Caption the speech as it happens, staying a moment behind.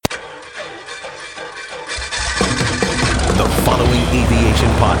following aviation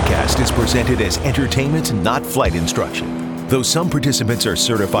podcast is presented as entertainment, not flight instruction. Though some participants are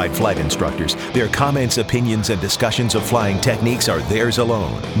certified flight instructors, their comments, opinions, and discussions of flying techniques are theirs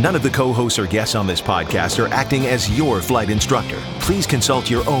alone. None of the co-hosts or guests on this podcast are acting as your flight instructor. Please consult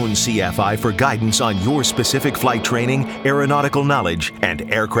your own CFI for guidance on your specific flight training, aeronautical knowledge,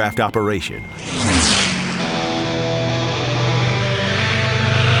 and aircraft operation.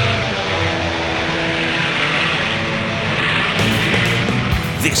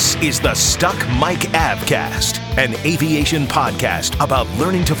 This is the Stuck Mike Avcast, an aviation podcast about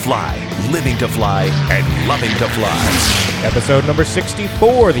learning to fly, living to fly, and loving to fly. Episode number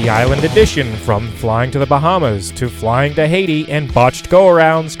 64, the Island Edition, from flying to the Bahamas to flying to Haiti and botched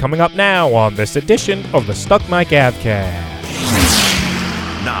go-arounds, coming up now on this edition of the Stuck Mike Avcast.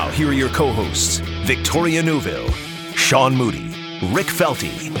 Now, here are your co-hosts, Victoria Neuville, Sean Moody, Rick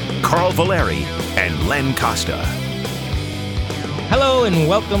Felty, Carl Valeri, and Len Costa. Hello and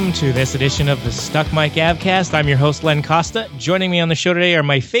welcome to this edition of the Stuck Mike Avcast. I'm your host, Len Costa. Joining me on the show today are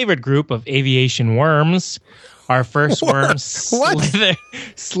my favorite group of aviation worms. Our first worm, slithering.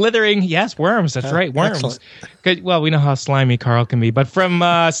 Yes, worms. That's right, worms. Good. Well, we know how slimy Carl can be, but from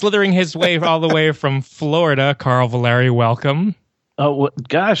slithering his way all the way from Florida, Carl Valeri, welcome. Oh, well,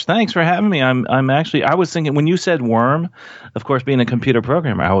 gosh, thanks for having me. I was thinking, when you said worm, of course, being a computer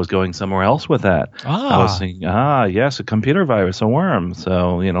programmer, I was going somewhere else with that. I was thinking, yes, a computer virus, a worm.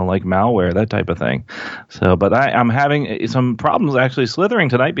 So, like malware, that type of thing. So, but I'm having some problems actually slithering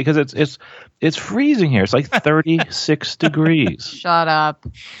tonight because it's freezing here. It's like 36 degrees. Shut up.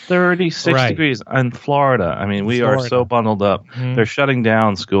 36 degrees in Florida. I mean, we are so bundled up. Mm-hmm. They're shutting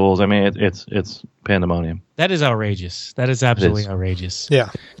down schools. I mean, it's pandemonium. That is outrageous. That is absolutely outrageous. Yeah.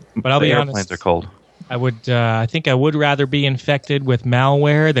 But I'll be honest. Airplanes are cold. I think I would rather be infected with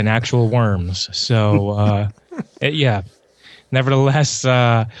malware than actual worms. So, yeah. Nevertheless,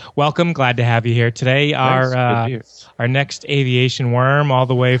 welcome. Glad to have you here today. Thanks. Our next aviation worm, all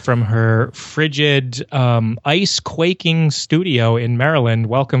the way from her frigid, ice-quaking studio in Maryland.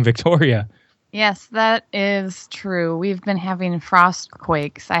 Welcome, Victoria. Yes, that is true. We've been having frost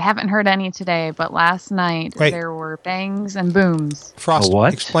quakes. I haven't heard any today, but last night there were bangs and booms. Frost.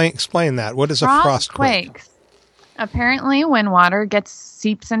 What? Explain that. What is a frost quake? Apparently, when water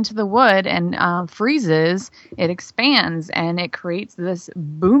seeps into the wood and freezes, it expands and it creates this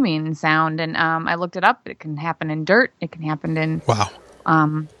booming sound. And I looked it up. It can happen in dirt. It can happen in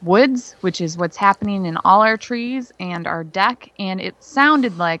woods, which is what's happening in all our trees and our deck. And it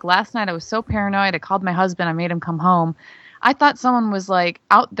sounded like last night I was so paranoid. I called my husband. I made him come home. I thought someone was like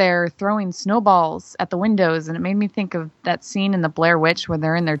out there throwing snowballs at the windows. And it made me think of that scene in the Blair Witch where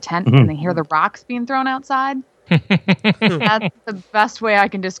they're in their tent and they hear the rocks being thrown outside. That's the best way I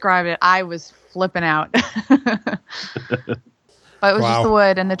can describe it. I was flipping out. But it was just the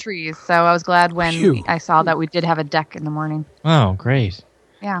wood and the trees. So I was glad when I saw that we did have a deck in the morning. Oh, great.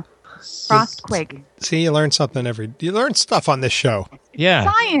 Yeah. Frost quake. See, you learn something you learn stuff on this show.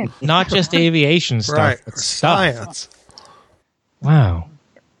 Yeah. Science. Not just aviation stuff. Right. But stuff. Science. Wow.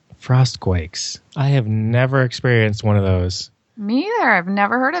 Frost quakes. I have never experienced one of those. Me either. I've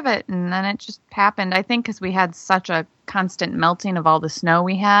never heard of it. And then it just happened. I think because we had such a constant melting of all the snow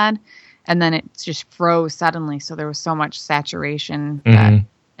we had. And then it just froze suddenly. So there was so much saturation that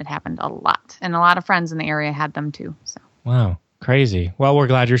it happened a lot. And a lot of friends in the area had them too. So. Wow. Crazy. Well, we're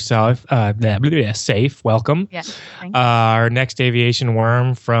glad you're safe. Welcome. Yeah. Our next aviation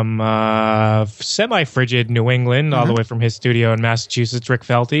worm from semi-frigid New England, all the way from his studio in Massachusetts, Rick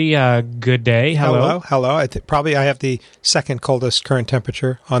Felty. Good day. Hello. Hello. I have the second coldest current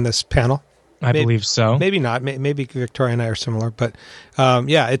temperature on this panel. I believe so. Maybe not. Maybe Victoria and I are similar, but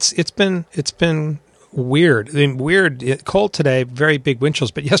it's been weird. I mean, cold today. Very big wind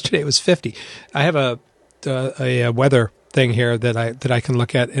chills, but yesterday it was 50. I have a weather thing here that I can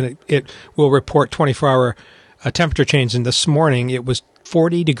look at, and it will report 24-hour temperature change. And this morning it was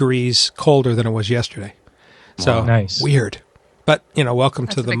 40 degrees colder than it was yesterday. So nice. Weird, but welcome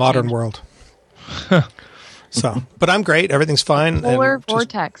to the modern world. So, but I'm great. Everything's fine. Polar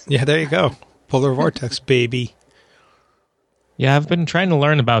vortex. Yeah, there you go. Polar vortex, baby. Yeah, I've been trying to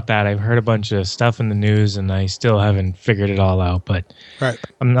learn about that. I've heard a bunch of stuff in the news, and I still haven't figured it all out. But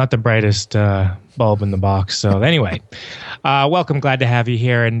I'm not the brightest bulb in the box. So anyway, welcome. Glad to have you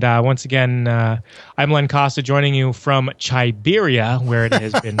here. And once again, I'm Len Costa, joining you from Siberia, where it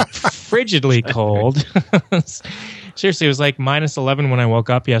has been frigidly cold. Seriously, it was like -11 when I woke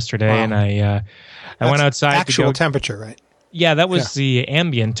up yesterday, and I went outside. Actual temperature, right? Yeah, that was the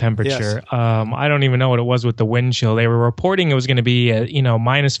ambient temperature. Yes. I don't even know what it was with the wind chill. They were reporting it was going to be,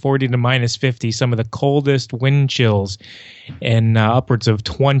 minus 40 to minus 50, some of the coldest wind chills in upwards of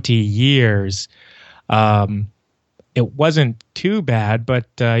 20 years. It wasn't too bad, but,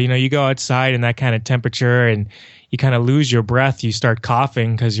 you go outside in that kind of temperature and you kind of lose your breath. You start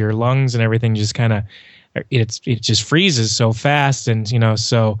coughing because your lungs and everything just kind of, it just freezes so fast. And,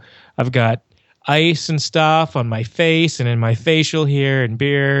 so I've got ice and stuff on my face and in my facial here and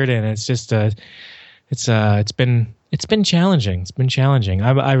beard, and it's just it's been challenging. It's been challenging.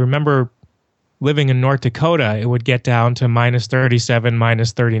 I remember living in North Dakota, it would get down to minus 37,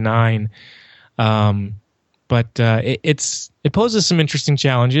 minus 39. But it poses some interesting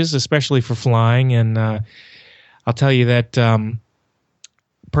challenges, especially for flying. And I'll tell you that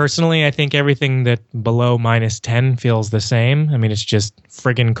personally, I think everything that below minus 10 feels the same. I mean, it's just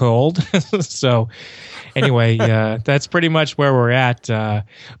friggin' cold. So anyway, that's pretty much where we're at.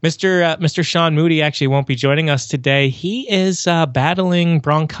 Mr. Sean Moody actually won't be joining us today. He is battling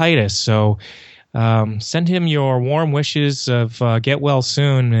bronchitis. So send him your warm wishes of get well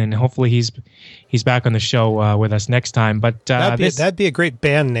soon, and hopefully he's back on the show with us next time. But that'd be a great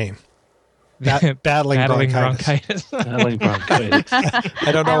band name. Battling bronchitis. Battling bronchitis.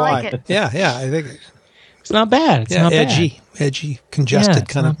 I don't know why. It. Yeah, I think it's not bad. It's not edgy, congested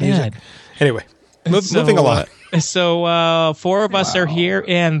kind of music. Bad. Anyway, moving along. So 4 of us are here,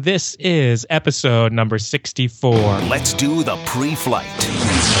 and this is episode number 64. Let's do the pre-flight.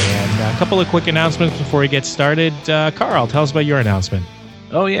 And a couple of quick announcements before we get started. Carl, tell us about your announcement.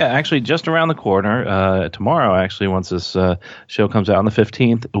 Oh, yeah. Actually, just around the corner, tomorrow, actually, once this show comes out on the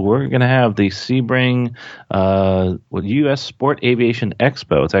 15th, we're going to have the Sebring U.S. Sport Aviation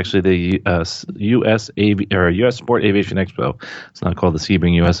Expo. It's actually the U.S. Sport Aviation Expo. It's not called the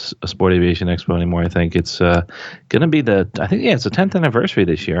Sebring U.S. Sport Aviation Expo anymore. I think it's going to be it's the 10th anniversary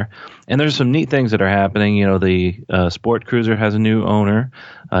this year. And there's some neat things that are happening. The Sport Cruiser has a new owner.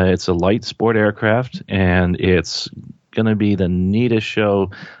 It's a light sport aircraft, and it's going to be the neatest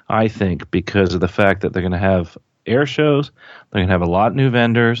show, I think, because of the fact that they're going to have air shows. They're going to have a lot of new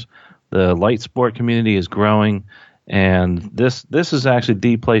vendors. The light sport community is growing, and this is actually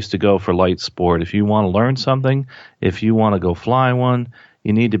the place to go for light sport. If you want to learn something, if you want to go fly one,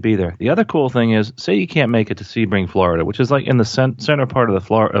 you need to be there. The other cool thing is, say you can't make it to Sebring, Florida, which is like in the center part of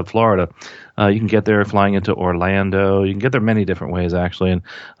Florida. You can get there flying into Orlando. You can get there many different ways, actually, and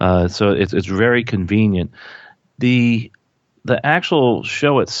so it's very convenient. The actual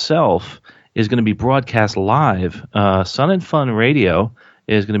show itself is going to be broadcast live. Sun and Fun Radio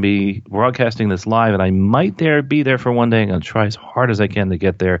is going to be broadcasting this live, and I might be there for one day. I'm going to try as hard as I can to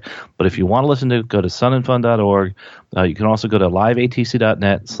get there. But if you want to listen to it, go to sunandfun.org. You can also go to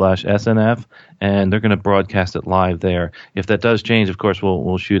liveatc.net/SNF, and they're going to broadcast it live there. If that does change, of course,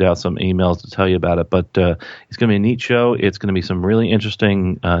 we'll shoot out some emails to tell you about it. But it's going to be a neat show. It's going to be some really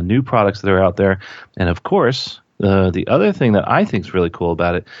interesting new products that are out there. And, of course, the other thing that I think is really cool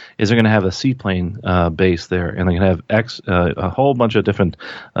about it is they're going to have a seaplane base there, and they're going to have a whole bunch of different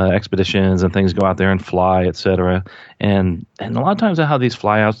expeditions and things go out there and fly, etc. And a lot of times I have these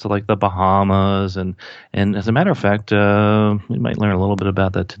flyouts to like the Bahamas, and as a matter of fact, we might learn a little bit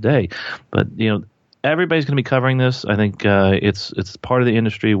about that today. But everybody's going to be covering this. I think it's part of the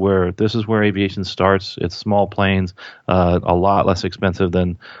industry where this is where aviation starts. It's small planes, a lot less expensive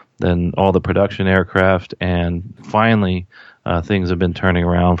than all the production aircraft, and finally things have been turning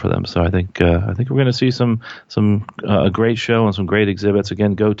around for them. So I think we're going to see some a great show and some great exhibits.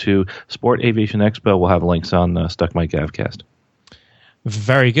 Again, go to Sport Aviation Expo. We'll have links on Stuck Mike Avcast.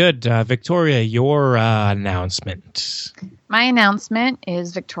 Very good. Victoria, your announcement. My announcement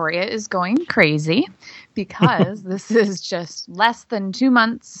is Victoria is going crazy because this is just less than 2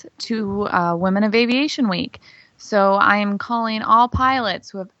 months to Women of Aviation Week. So I am calling all pilots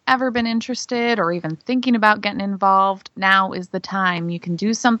who have ever been interested or even thinking about getting involved. Now is the time. You can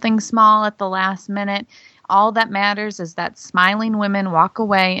do something small at the last minute. All that matters is that smiling women walk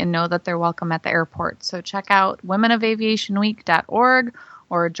away and know that they're welcome at the airport. So check out womenofaviationweek.org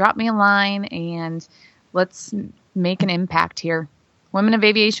or drop me a line and let's make an impact here. Women of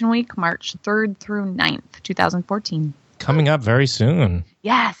Aviation Week, March 3rd through 9th, 2014. Coming up very soon.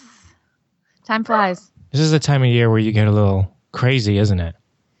 Yes. Time flies. This is the time of year where you get a little crazy, isn't it?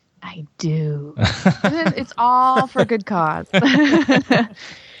 I do. It's all for good cause.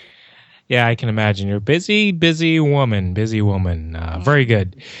 Yeah, I can imagine. You're a busy woman. Very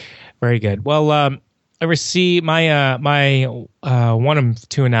good. Very good. Well, I received my one of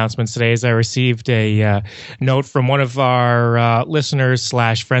 2 announcements today is I received a note from one of our listeners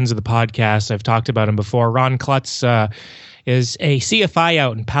 / friends of the podcast. I've talked about him before. Ron Klutz is a CFI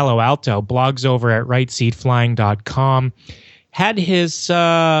out in Palo Alto, blogs over at rightseatflying.com. Had his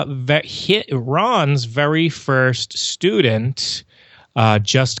Ron's very first student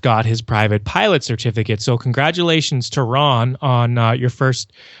just got his private pilot certificate. So congratulations to Ron on your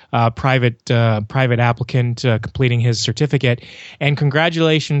first private applicant completing his certificate, and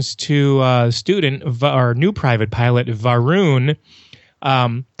congratulations to student or new private pilot Varun.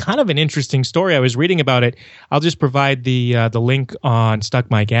 Kind of an interesting story. I was reading about it. I'll just provide the link on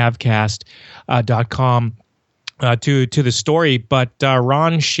stuckmicavcast.com. To the story, but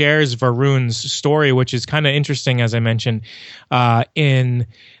Ron shares Varun's story, which is kind of interesting, as I mentioned, in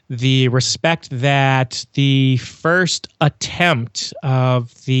the respect that the first attempt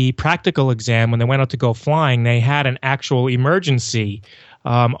of the practical exam, when they went out to go flying, they had an actual emergency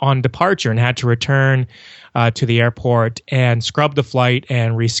on departure and had to return to the airport and scrub the flight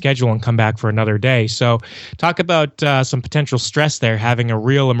and reschedule and come back for another day. So talk about some potential stress there, having a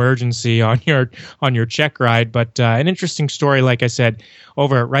real emergency on your check ride. But an interesting story, like I said,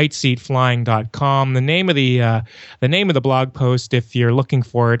 over at rightseatflying.com. The name of the blog post, if you're looking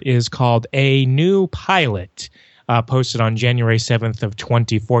for it, is called A New Pilot. Posted on January 7th of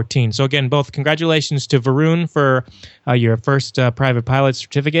 2014. So again, both congratulations to Varun for your first private pilot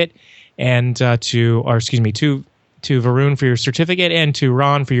certificate, and to Varun for your certificate, and to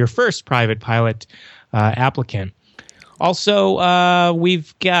Ron for your first private pilot applicant. Also,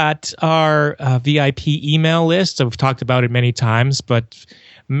 we've got our VIP email list. I've talked about it many times, but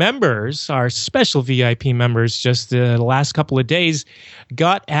members, our special VIP members, just the last couple of days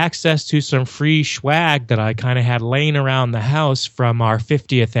got access to some free swag that I kind of had laying around the house from our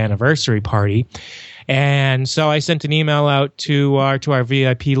 50th anniversary party. And so I sent an email out to our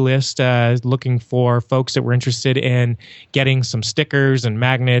VIP list looking for folks that were interested in getting some stickers and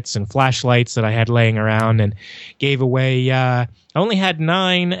magnets and flashlights that I had laying around, and gave away. I only had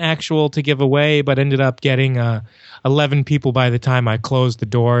 9 actual to give away, but ended up getting 11 people by the time I closed the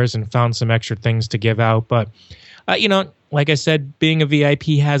doors and found some extra things to give out. But, like I said, being a VIP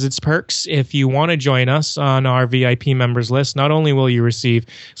has its perks. If you want to join us on our VIP members list, not only will you receive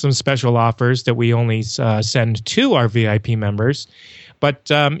some special offers that we only send to our VIP members, but,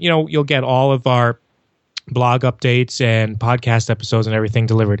 you'll get all of our blog updates and podcast episodes and everything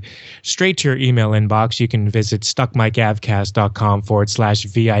delivered straight to your email inbox. You can visit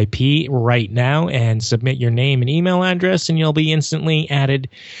stuckmicavcast.com/VIP right now and submit your name and email address, and you'll be instantly added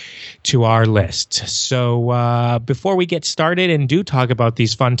to our list. So before we get started and do talk about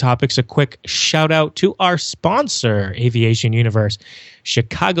these fun topics, a quick shout out to our sponsor, Aviation Universe,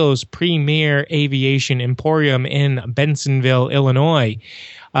 Chicago's premier aviation emporium in Bensenville, Illinois.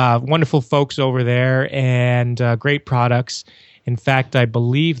 Wonderful folks over there, and great products. In fact, I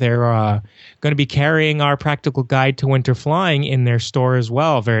believe they're going to be carrying our practical guide to winter flying in their store as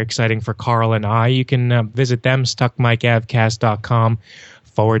well. Very exciting for Carl and I. You can visit them,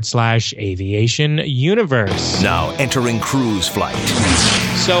 stuckmicavcast.com/aviation universe. Now entering cruise flight.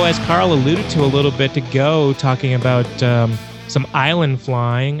 So as Carl alluded to a little bit ago, talking about some island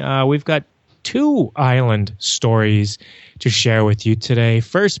flying, we've got 2 island stories to share with you today.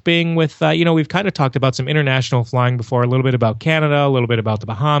 First being with, we've kind of talked about some international flying before, a little bit about Canada, a little bit about the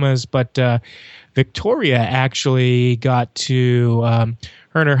Bahamas, but Victoria actually got to,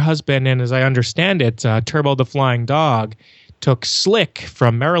 her and her husband, and as I understand it, Turbo the Flying Dog, took Slick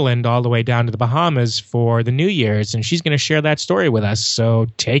from Maryland all the way down to the Bahamas for the New Year's, and she's going to share that story with us. So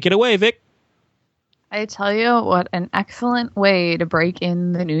take it away, Vic. I tell you, what an excellent way to break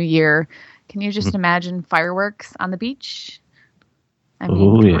in the new year. Can you just imagine fireworks on the beach? I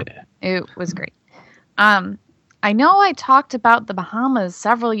mean, it was great. I know I talked about the Bahamas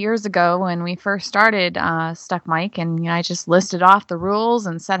several years ago when we first started Stuck Mike, and I just listed off the rules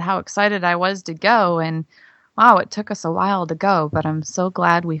and said how excited I was to go. And wow, it took us a while to go, but I'm so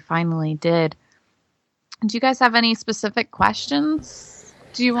glad we finally did. Do you guys have any specific questions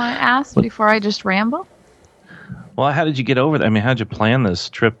do you want to ask before I just ramble? Well, how did you get over that? I mean, how did you plan this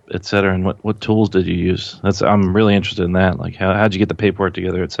trip, et cetera, and what tools did you use? I'm really interested in that. Like, how did you get the paperwork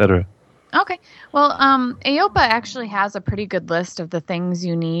together, et cetera? Okay. Well, AOPA actually has a pretty good list of the things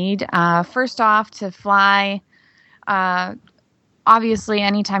you need. First off, to fly, obviously,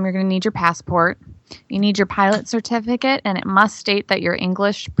 anytime you're going to need your passport. You need your pilot certificate, and it must state that you're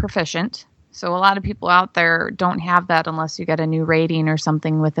English proficient. So a lot of people out there don't have that unless you get a new rating or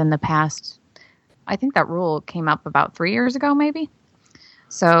something within the past. I think that rule came up about 3 years ago, maybe.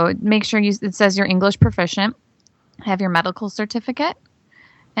 So make sure it says you're English proficient. Have your medical certificate.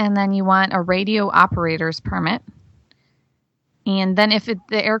 And then you want a radio operator's permit. And then if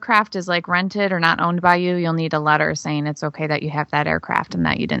the aircraft is like rented or not owned by you, you'll need a letter saying it's okay that you have that aircraft and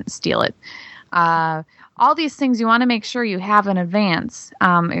that you didn't steal it. All these things you want to make sure you have in advance.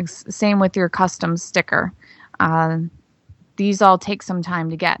 Same with your custom sticker. These all take some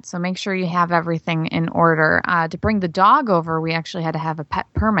time to get, so make sure you have everything in order. To bring the dog over, we actually had to have a pet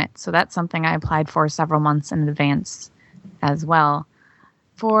permit, so that's something I applied for several months in advance as well.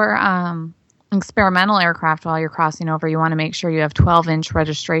 For experimental aircraft, while you're crossing over, you want to make sure you have 12-inch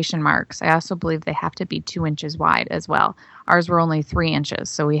registration marks. I also believe they have to be 2 inches wide as well. Ours were only 3 inches,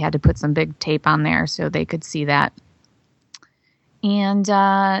 so we had to put some big tape on there so they could see that. And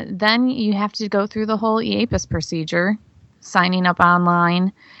then you have to go through the whole EAPIS procedure, signing up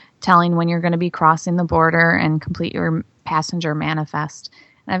online, telling when you're going to be crossing the border, and complete your passenger manifest.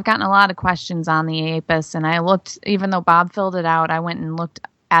 And I've gotten a lot of questions on the EAPIS, and I looked, even though Bob filled it out, I went and looked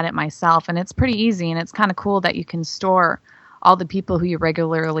at it myself, and it's pretty easy, and it's kind of cool that you can store all the people who you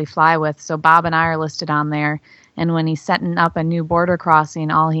regularly fly with. So Bob and I are listed on there, and when he's setting up a new border crossing,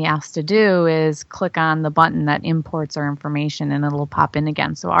 all he has to do is click on the button that imports our information, and it'll pop in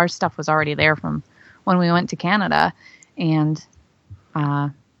again. So our stuff was already there from when we went to Canada, and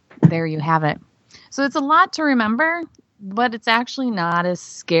there you have it. So it's a lot to remember, but it's actually not as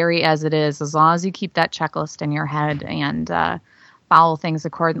scary as it is, as long as you keep that checklist in your head and follow things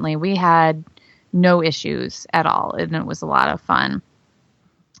accordingly. We had no issues at all, and it was a lot of fun.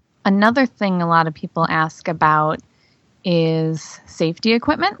 Another thing a lot of people ask about is safety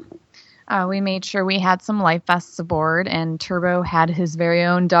equipment. We made sure we had some life vests aboard, and Turbo had his very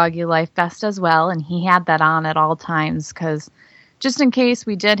own doggy life vest as well, and he had that on at all times because just in case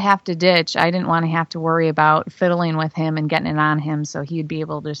we did have to ditch, I didn't want to have to worry about fiddling with him and getting it on him, so he'd be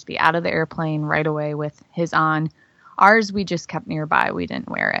able to just be out of the airplane right away with his on. Ours, we just kept nearby. We didn't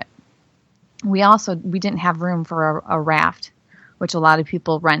wear it. We didn't have room for a raft, which a lot of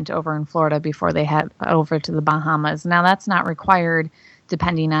people rent over in Florida before they head over to the Bahamas. Now, that's not required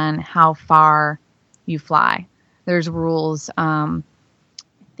depending on how far you fly. There's rules. I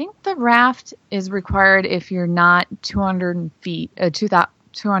think the raft is required if you're not 200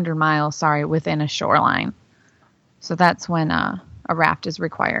 miles, within a shoreline. So that's when a raft is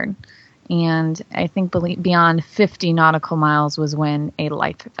required. And I think beyond 50 nautical miles was when a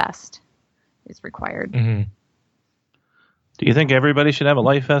life vest is required. Mm-hmm. Do you think everybody should have a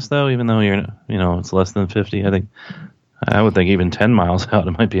life vest, though, even though it's less than 50? I would think even 10 miles out,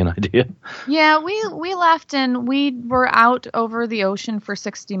 it might be an idea. Yeah, we left and we were out over the ocean for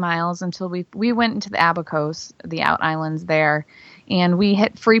 60 miles until we went into the Abacos, the out islands there, and we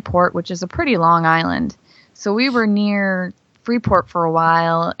hit Freeport, which is a pretty long island. So we were near Freeport for a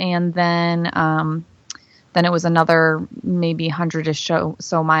while, and then it was another maybe 100-ish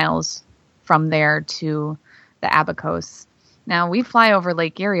so miles from there to the Abacos. Now, we fly over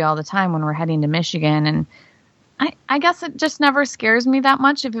Lake Erie all the time when we're heading to Michigan, and I guess it just never scares me that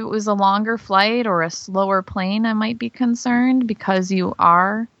much. If it was a longer flight or a slower plane, I might be concerned because you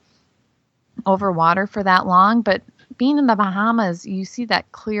are over water for that long. But being in the Bahamas, you see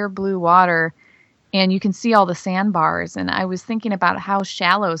that clear blue water, and you can see all the sandbars. And I was thinking about how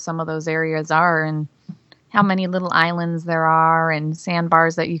shallow some of those areas are and how many little islands there are and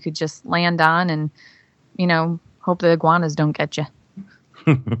sandbars that you could just land on and, hope the iguanas don't get you.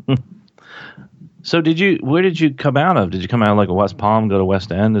 So where did you come out of? Did you come out of like a West Palm, go to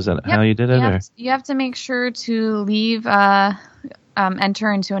West End? Is that how you did it? You have to make sure to leave,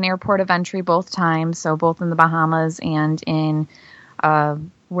 enter into an airport of entry both times. So both in the Bahamas and in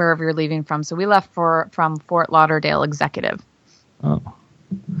wherever you're leaving from. So we left from Fort Lauderdale Executive. Oh.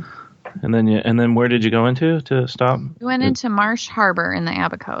 And then where did you go into to stop? We went into Marsh Harbor in the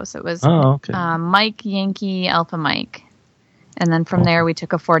Abacos. It was Mike Yankee Alpha Mike. And then from there, we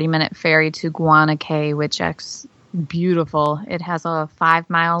took a 40-minute ferry to Guana Cay, which is beautiful. It has a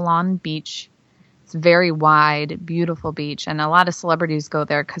 5-mile long beach. It's very wide, beautiful beach. And a lot of celebrities go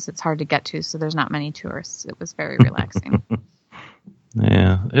there because it's hard to get to, so there's not many tourists. It was very relaxing.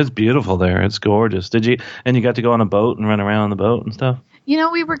 Yeah, it's beautiful there. It's gorgeous. You got to go on a boat and run around on the boat and stuff?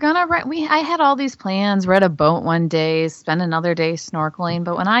 We were going to I had all these plans, rent a boat one day, spend another day snorkeling.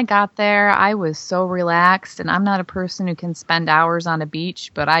 But when I got there, I was so relaxed, and I'm not a person who can spend hours on a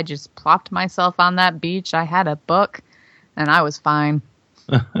beach, but I just plopped myself on that beach. I had a book, and I was fine.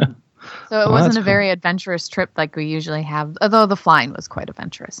 So it wasn't a very adventurous trip like we usually have, although the flying was quite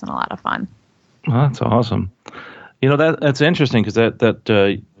adventurous and a lot of fun. Well, that's awesome. That's interesting because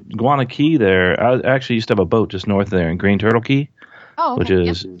that Guana Cay there, I actually used to have a boat just north of there in Green Turtle Key. Oh, okay. Which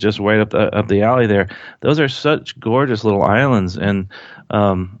is just right up the alley there. Those are such gorgeous little islands, and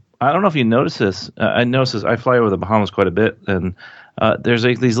I don't know if you notice this. I notice this. I fly over the Bahamas quite a bit, and there's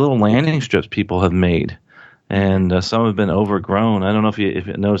these little landing strips people have made, and some have been overgrown. I don't know if you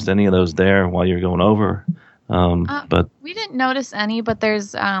noticed any of those there while you're going over. But we didn't notice any. But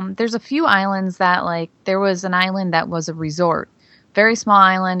there's a few islands that, like, there was an island that was a resort, very small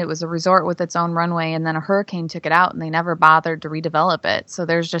island. It was a resort with its own runway, and then a hurricane took it out, and they never bothered to redevelop it. So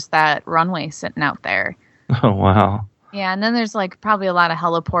there's just that runway sitting out there. Oh wow. Yeah, and then there's like probably a lot of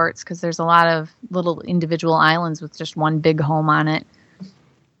heliports because there's a lot of little individual islands with just one big home on it.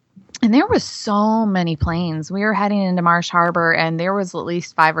 And there was so many planes. We were heading into Marsh Harbor, and there was at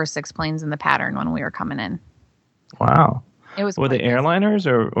least 5 or 6 planes in the pattern when we were coming in. Wow. It was. Were they airliners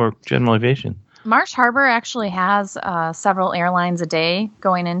or general aviation? Marsh Harbor actually has several airlines a day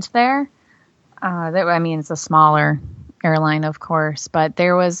going into there. It's a smaller airline, of course, but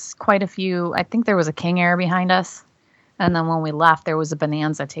there was quite a few. I think there was a King Air behind us. And then when we left, there was a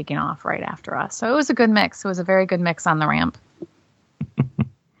Bonanza taking off right after us. So it was a good mix. It was a very good mix on the ramp.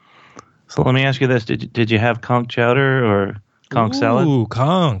 So let me ask you this. Did you have conch chowder or conch salad? Ooh,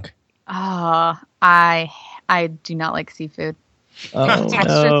 conch. I do not like seafood. Oh,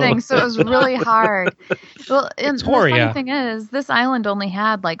 Texture thing, so it was really hard. Well, and the Victoria. funny thing is, this island only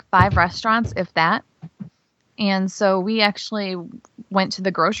had like 5 restaurants, if that. And so we actually went to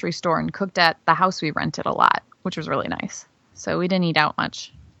the grocery store and cooked at the house we rented a lot, which was really nice. So we didn't eat out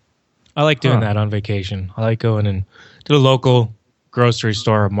much. I like doing that on vacation. I like going and to the local grocery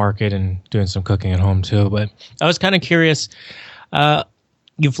store or market and doing some cooking at home too. But I was kind of curious.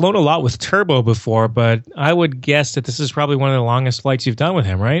 You've flown a lot with Turbo before, but I would guess that this is probably one of the longest flights you've done with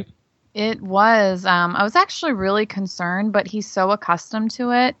him, right? It was. I was actually really concerned, but he's so accustomed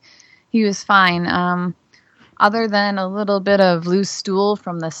to it. He was fine. Other than a little bit of loose stool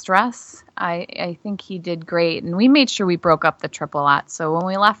from the stress, I think he did great. And we made sure we broke up the trip a lot. So when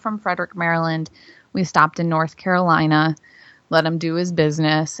we left from Frederick, Maryland, we stopped in North Carolina, let him do his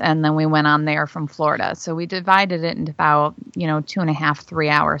business, and then we went on there from Florida. So we divided it into about, 2.5, 3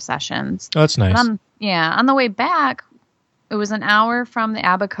 hour sessions. Oh, that's nice. On the way back, it was an hour from the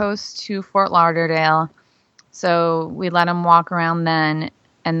Abacos to Fort Lauderdale. So we let him walk around then,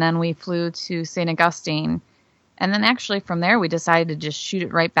 and then we flew to St. Augustine. And then actually from there, we decided to just shoot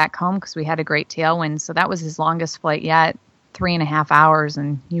it right back home because we had a great tailwind. So that was his longest flight yet, 3.5 hours,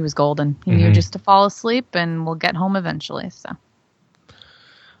 and he was golden. He knew just to fall asleep, and we'll get home eventually. So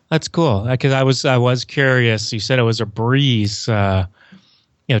that's cool. Because I was curious. You said it was a breeze,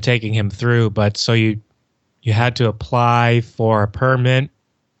 taking him through. But so you had to apply for a permit.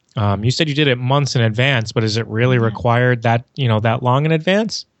 You said you did it months in advance, but is it really required that that long in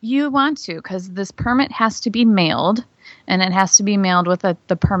advance? You want to, because this permit has to be mailed, and it has to be mailed with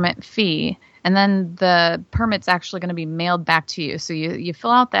the permit fee. And then the permit's actually going to be mailed back to you. So you fill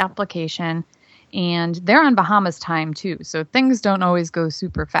out the application, and they're on Bahamas time too. So things don't always go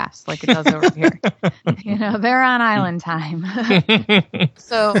super fast like it does over here. They're on island time.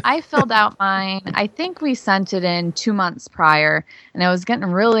 So I filled out mine. I think we sent it in 2 months prior, and I was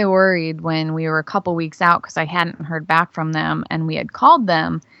getting really worried when we were a couple weeks out because I hadn't heard back from them, and we had called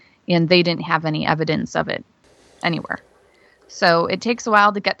them, and they didn't have any evidence of it anywhere. So it takes a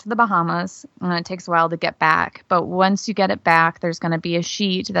while to get to the Bahamas, and it takes a while to get back. But once you get it back, there's going to be a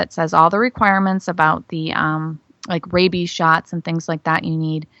sheet that says all the requirements about the like rabies shots and things like that you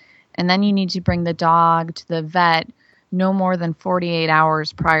need. And then you need to bring the dog to the vet no more than 48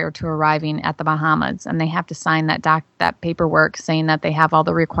 hours prior to arriving at the Bahamas. And they have to sign that paperwork saying that they have all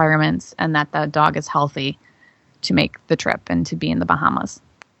the requirements and that the dog is healthy to make the trip and to be in the Bahamas.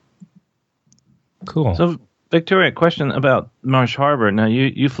 Cool. So, Victoria, question about Marsh Harbor. Now,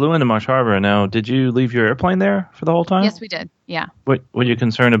 you flew into Marsh Harbor. Now, did you leave your airplane there for the whole time? Yes, we did. Yeah. Were you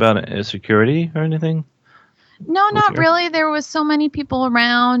concerned about security or anything? No, not really. There was so many people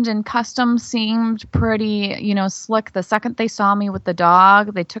around, and customs seemed pretty, slick. The second they saw me with the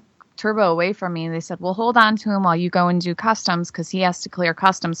dog, they took Turbo away from me. They said, "Well, hold on to him while you go and do customs because he has to clear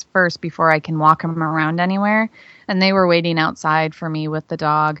customs first before I can walk him around anywhere." And they were waiting outside for me with the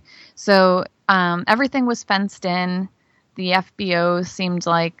dog. So everything was fenced in. The FBO seemed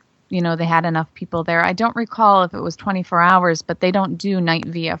like, they had enough people there. I don't recall if it was 24 hours, but they don't do night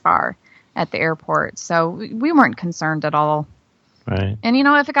VFR at the airport. So we weren't concerned at all. Right. And,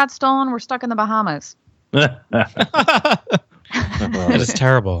 if it got stolen, we're stuck in the Bahamas. That is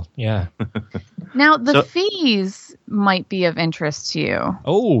terrible. Yeah. Now, the fees might be of interest to you.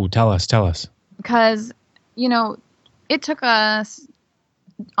 Oh, tell us. Because, it took us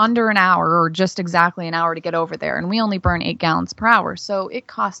under an hour or just exactly an hour to get over there, and we only burn 8 gallons per hour. So it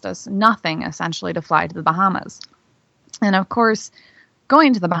cost us nothing, essentially, to fly to the Bahamas. And, of course,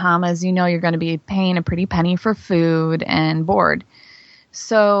 going to the Bahamas, you know you're going to be paying a pretty penny for food and board.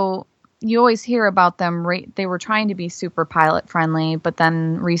 So you always hear about them. They were trying to be super pilot friendly, but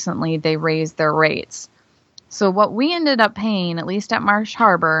then recently they raised their rates. So what we ended up paying, at least at Marsh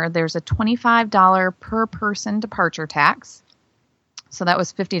Harbor, there's a $25 per person departure tax. So that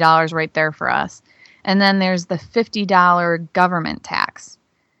was $50 right there for us. And then there's the $50 government tax.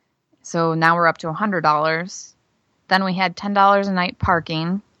 So now we're up to $100. Then we had $10 a night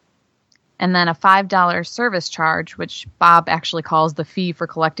parking. And then a $5 service charge, which Bob actually calls the fee for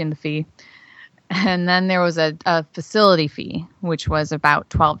collecting the fee. And then there was a facility fee, which was about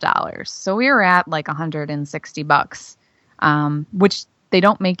 $12. So we were at like $160, which they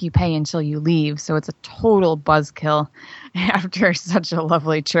don't make you pay until you leave. So it's a total buzzkill after such a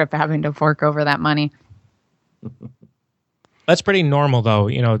lovely trip, having to fork over that money. That's pretty normal, though.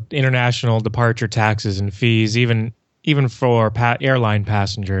 You know, international departure taxes and fees, even for airline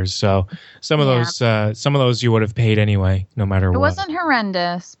passengers. So some of those you would have paid anyway, no matter what. It wasn't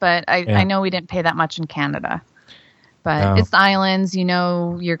horrendous, but I know we didn't pay that much in Canada. But it's the islands, you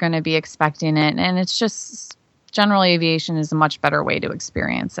know, you're going to be expecting it. And it's just, general aviation is a much better way to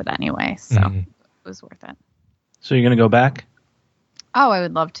experience it anyway. So it was worth it. So you're going to go back? Oh, I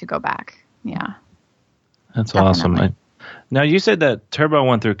would love to go back. Yeah. That's awesome. Now, you said that Turbo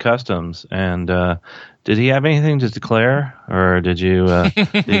went through customs, and did he have anything to declare, or did you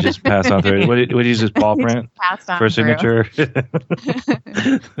just pass on through? Would you just ball print for a signature?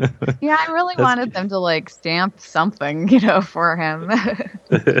 Yeah, I really wanted them to like stamp something, you know, for him.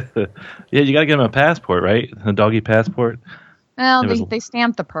 Yeah, you got to get him a passport, right? A doggy passport. Well, they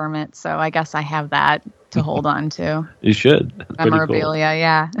stamped the permit, so I guess I have that to hold on to. You should. Memorabilia, cool.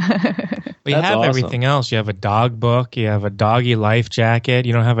 Yeah. We have awesome. Everything else. You have a dog book. You have a doggy life jacket.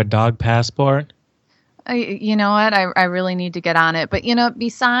 You don't have a dog passport? You know what? I really need to get on it. But, you know,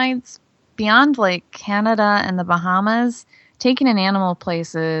 beyond like Canada and the Bahamas, taking an animal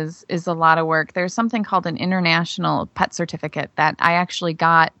places is a lot of work. There's something called an international pet certificate that I actually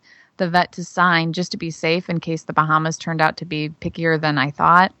got the vet to sign just to be safe in case the Bahamas turned out to be pickier than I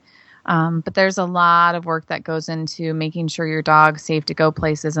thought. But there's a lot of work that goes into making sure your dog's safe to go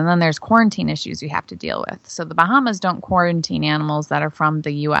places. And then there's quarantine issues you have to deal with. So the Bahamas don't quarantine animals that are from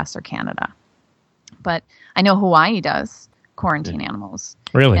the U.S. or Canada. But I know Hawaii does quarantine animals.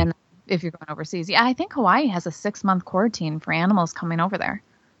 Really? And if you're going overseas. Yeah, I think Hawaii has a 6-month quarantine for animals coming over there.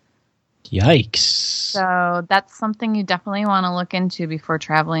 Yikes. So that's something you definitely want to look into before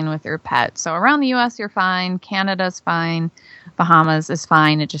traveling with your pet. So around the U.S., you're fine. Canada's fine. Bahamas is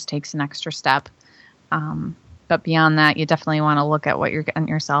fine. It just takes an extra step. But beyond that, you definitely want to look at what you're getting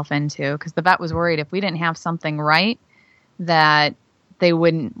yourself into. Because the vet was worried if we didn't have something right, that they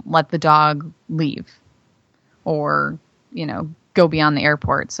wouldn't let the dog leave or, you know, go beyond the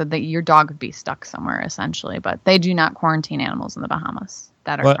airport. So that your dog would be stuck somewhere, essentially. But they do not quarantine animals in the Bahamas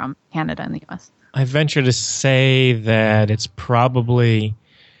that are from Canada and the U.S. I venture to say that it's probably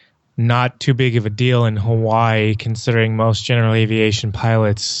not too big of a deal in Hawaii, considering most general aviation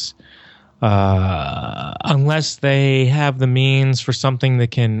pilots, unless they have the means for something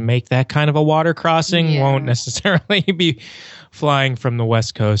that can make that kind of a water crossing, won't necessarily be flying from the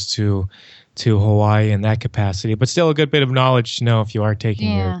West Coast to Hawaii in that capacity. But still a good bit of knowledge to know if you are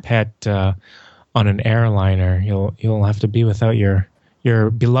taking your pet on an airliner. You'll have to be without your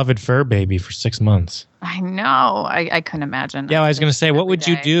beloved fur baby for 6 months. I know. I couldn't imagine. Yeah, I was going to say, what would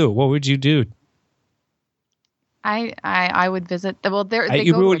you do? What would you do? I would visit. Well,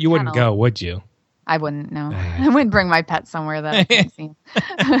 you wouldn't go, would you? I wouldn't. No, I wouldn't bring my pet somewhere that I can't see.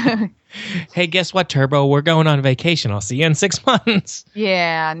 Hey, guess what, Turbo? We're going on vacation. I'll see you in 6 months.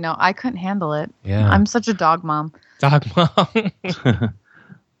 Yeah, no, I couldn't handle it. Yeah, I'm such a dog mom. Dog mom.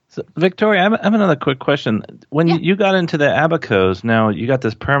 So, Victoria, I have another quick question. When you got into the Abacos, now you got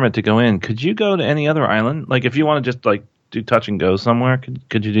this permit to go in. Could you go to any other island? Like, if you want to just like do touch and go somewhere,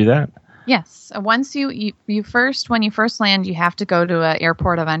 could you do that? Yes. Once when you first land, you have to go to an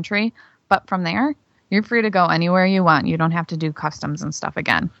airport of entry. But from there, you're free to go anywhere you want. You don't have to do customs and stuff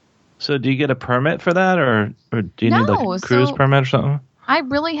again. So, do you get a permit for that, or do you need like a cruise permit or something? I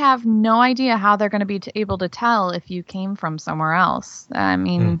really have no idea how they're going to be able to tell if you came from somewhere else. I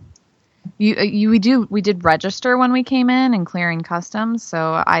mean, we did register when we came in and clearing customs,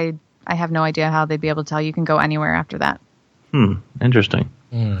 so I have no idea how they'd be able to tell you can go anywhere after that. Interesting.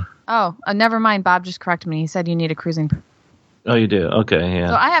 Oh, never mind. Bob just corrected me. He said you need a cruising. Oh, you do? Okay, yeah.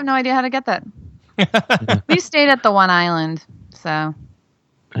 So I have no idea how to get that. We stayed at the one island, so.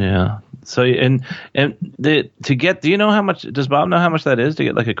 Yeah. So do you know how much? Does Bob know how much that is to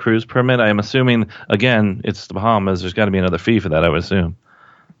get like a cruise permit? I'm assuming again it's the Bahamas. There's got to be another fee for that. I would assume.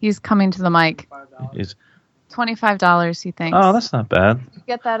 He's coming to the mic. He's $25. He thinks. Oh, that's not bad. Did you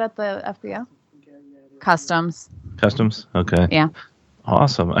get that at the FBO? Customs. Okay. Yeah.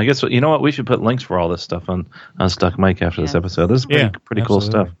 Awesome. I guess you know what, we should put links for all this stuff on Stuck Mike after this episode. This is pretty cool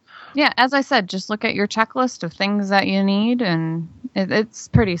stuff. Yeah, as I said, just look at your checklist of things that you need, and it's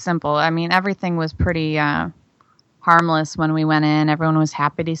pretty simple. I mean, everything was pretty harmless when we went in. Everyone was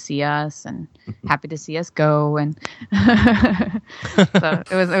happy to see us and happy to see us go, and so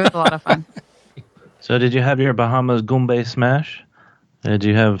it was a lot of fun. So, did you have your Bahamas Goombay Smash? Did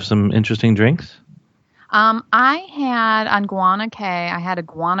you have some interesting drinks? I had on Guana Cay, I had a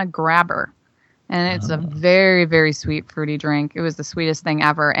guana grabber, and it's a very, very sweet fruity drink. It was the sweetest thing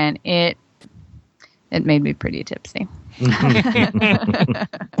ever, and it made me pretty tipsy.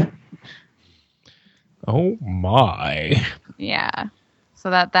 Oh my! Yeah, so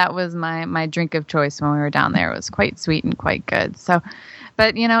that was my drink of choice when we were down there. It was quite sweet and quite good. So,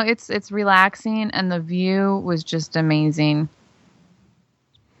 but it's relaxing, and the view was just amazing.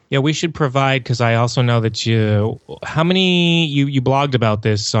 Yeah, we should provide, because I also know that you blogged about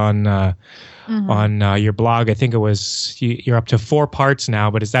this on your blog. I think it was you're up to 4 parts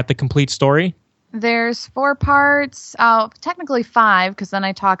now, but is that the complete story? There's 4 parts, technically 5, because then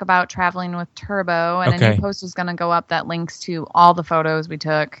I talk about traveling with Turbo, and a new post is going to go up that links to all the photos we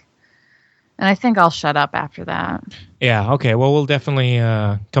took. And I think I'll shut up after that. Yeah, okay. Well, we'll definitely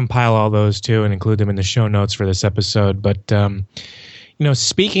compile all those too and include them in the show notes for this episode. But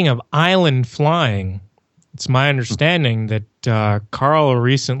speaking of island flying, it's my understanding that Carl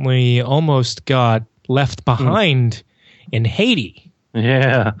recently almost got left behind in Haiti.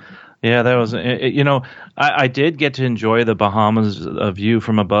 Yeah, that was, I did get to enjoy the Bahamas view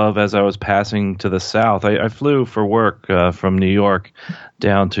from above as I was passing to the south. I flew for work from New York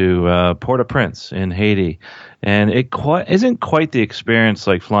down to Port-au-Prince in Haiti. And it isn't quite the experience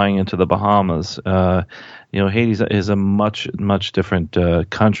like flying into the Bahamas. Haiti is a much, much different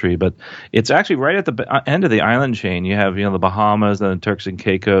country, but it's actually right at the end of the island chain. You have, the Bahamas and the Turks and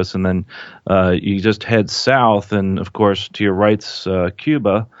Caicos, and then you just head south, and of course to your right's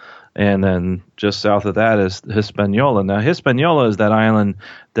Cuba, and then just south of that is Hispaniola. Now, Hispaniola is that island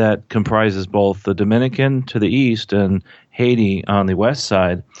that comprises both the Dominican to the east and Haiti on the west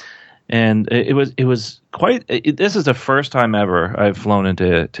side. And it was quite. This is the first time ever I've flown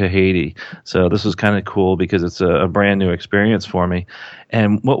into Haiti, so this was kind of cool because it's a brand new experience for me.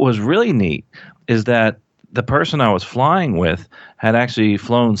 And what was really neat is that the person I was flying with had actually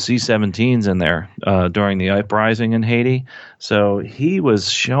flown C-17s in there during the uprising in Haiti, so he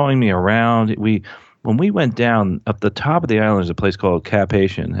was showing me around. When we went down up the top of the island, there's a place called Cap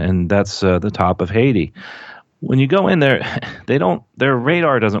Haitian, and that's the top of Haiti. When you go in there, their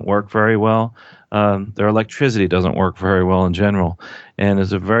radar doesn't work very well. Their electricity doesn't work very well in general, and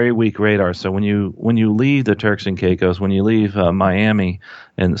it's a very weak radar. So when you leave the Turks and Caicos, when you leave Miami,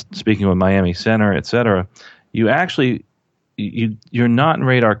 and speaking with Miami Center, etc., you actually you're not in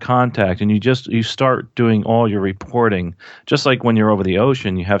radar contact, and you start doing all your reporting. Just like when you're over the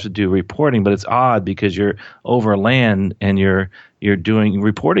ocean, you have to do reporting, but it's odd because you're over land and you're doing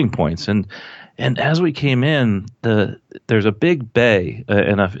reporting points. And as we came in, there's a big bay,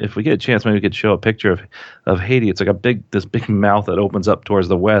 and if we get a chance, maybe we could show a picture of Haiti. It's like this big mouth that opens up towards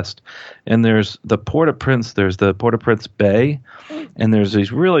the west, and there's the Port-au-Prince. There's the Port-au-Prince Bay, and there's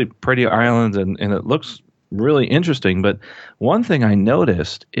these really pretty islands, and it looks really interesting. But one thing I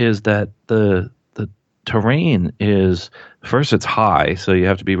noticed is that the terrain is, first, it's high, so you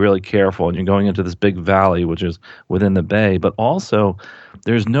have to be really careful, and you're going into this big valley, which is within the bay, but also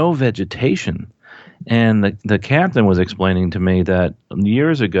there's no vegetation. And the captain was explaining to me that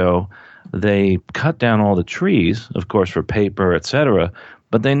years ago they cut down all the trees, of course, for paper, etc.,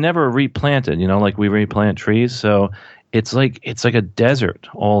 but they never replanted, like we replant trees. So it's like a desert,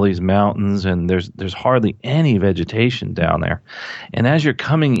 all these mountains, and there's hardly any vegetation down there. And as you're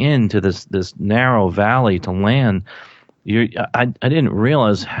coming into this narrow valley to land, I didn't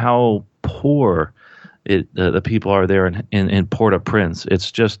realize how poor the people are there in Port-au-Prince.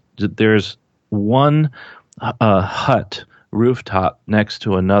 It's just there's one hut rooftop next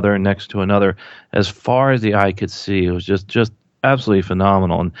to another, as far as the eye could see. It was just absolutely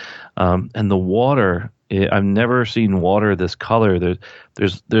phenomenal, and the water. I've never seen water this color.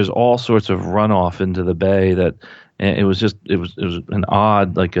 There's all sorts of runoff into the bay that it was an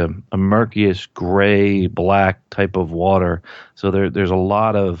odd, like a murkish gray black type of water. So there's a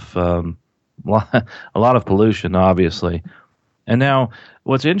lot of pollution, obviously, And now,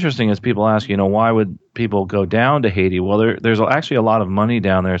 what's interesting is people ask, why would people go down to Haiti? Well, there's actually a lot of money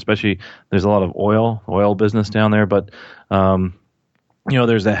down there, especially there's a lot of oil business down there. But,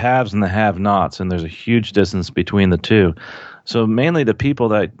 there's the haves and the have-nots, and there's a huge distance between the two. So mainly the people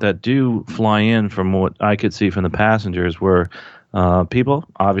that do fly in, from what I could see from the passengers, were people,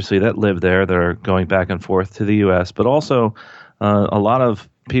 obviously, that live there that are going back and forth to the U.S., but also a lot of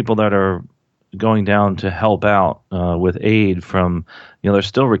people that are going down to help out with aid from, they're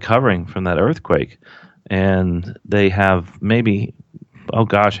still recovering from that earthquake. And they have maybe,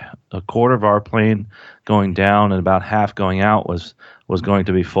 a quarter of our plane going down and about half going out was going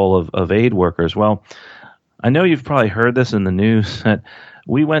to be full of aid workers. Well, I know you've probably heard this in the news that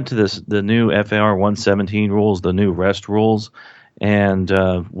we went to the new FAR 117 rules, the new rest rules, and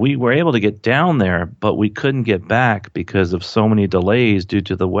we were able to get down there, but we couldn't get back because of so many delays due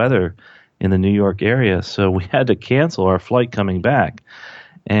to the weather in the New York area. So we had to cancel our flight coming back.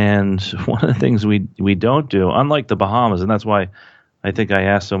 And one of the things we don't do, unlike the Bahamas, and that's why I think I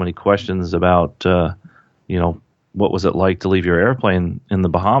asked so many questions about, what was it like to leave your airplane in the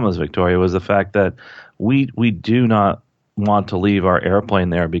Bahamas, Victoria, was the fact that we do not want to leave our airplane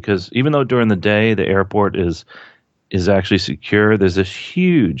there, because even though during the day the airport is actually secure, there's this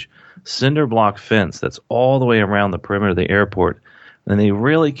huge cinder block fence that's all the way around the perimeter of the airport, and they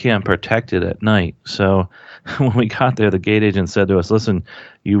really can't protect it at night. So when we got there, the gate agent said to us, listen,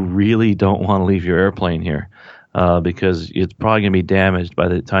 you really don't want to leave your airplane here because it's probably going to be damaged by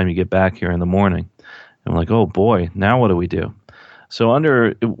the time you get back here in the morning. And I'm like, oh boy, now what do we do? So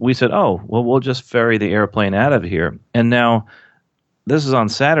we said, we'll just ferry the airplane out of here. And now this is on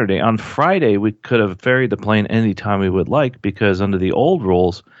Saturday. On Friday, we could have ferried the plane anytime we would like, because under the old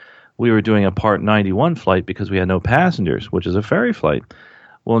rules, we were doing a Part 91 flight because we had no passengers, which is a ferry flight.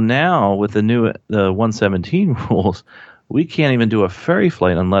 Well, now with the 117 rules, we can't even do a ferry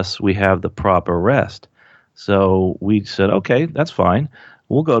flight unless we have the proper rest. So we said, okay, that's fine.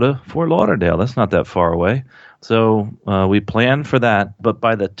 We'll go to Fort Lauderdale. That's not that far away. So we planned for that. But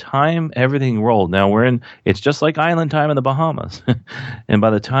by the time everything rolled, now it's just like island time in the Bahamas. And by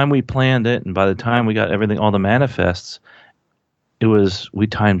the time we planned it, and by the time we got everything, all the manifests, we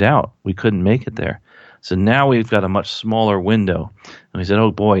timed out. We couldn't make it there. So now we've got a much smaller window. And we said,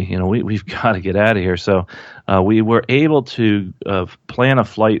 oh boy, we've got to get out of here. So we were able to plan a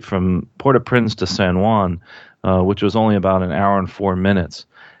flight from Port-au-Prince to San Juan, which was only about an hour and 4 minutes.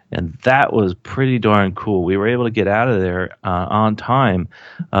 And that was pretty darn cool. We were able to get out of there on time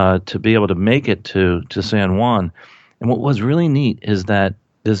to be able to make it to San Juan. And what was really neat is that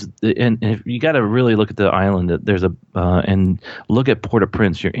and if you got to really look at the island. There's and look at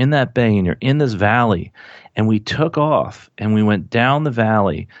Port-au-Prince. You're in that bay and you're in this valley, and we took off and we went down the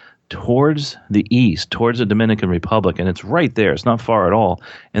valley towards the east, towards the Dominican Republic, and it's right there. It's not far at all.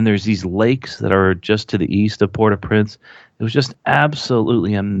 And there's these lakes that are just to the east of Port-au-Prince. It was just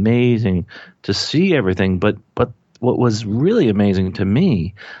absolutely amazing to see everything. But what was really amazing to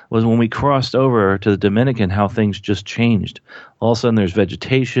me was when we crossed over to the Dominican, how things just changed. All of a sudden, there's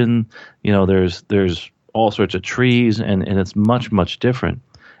vegetation. There's all sorts of trees, and it's much, much different.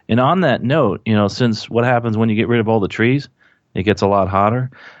 And on that note, since what happens when you get rid of all the trees, it gets a lot hotter.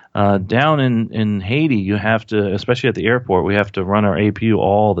 Down in Haiti, you have to, especially at the airport, we have to run our APU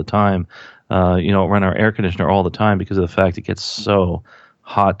all the time. Run our air conditioner all the time because of the fact it gets so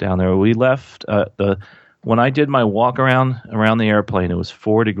hot down there. We left when I did my walk around the airplane, it was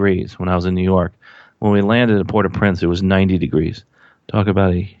 4 degrees when I was in New York. When we landed at Port-au-Prince, it was 90 degrees. Talk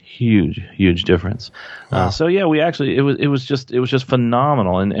about a huge, huge difference. Wow. So yeah, it was just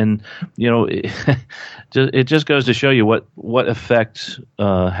phenomenal, and it just goes to show you what effect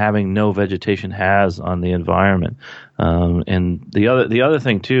having no vegetation has on the environment. And the other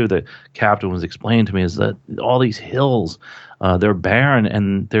thing too that Captain was explaining to me is that all these hills, they're barren,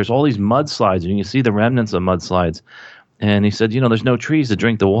 and there's all these mudslides, and you can see the remnants of mudslides. And he said, there's no trees to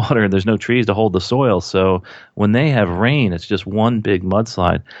drink the water, and there's no trees to hold the soil. So when they have rain, it's just one big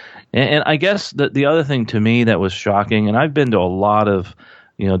mudslide. And I guess the other thing to me that was shocking, and I've been to a lot of,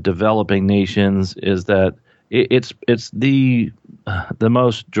 developing nations, is that it's the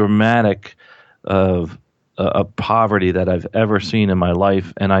most dramatic of poverty that I've ever seen in my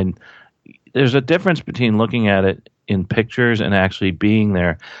life. And there's a difference between looking at it in pictures and actually being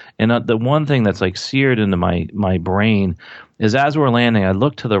there. And the one thing that's like seared into my brain is as we're landing, I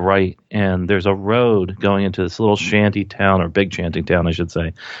look to the right and there's a road going into this little shanty town, or big shanty town, I should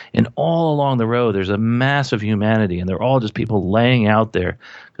say. And all along the road, there's a mass of humanity, and they're all just people laying out there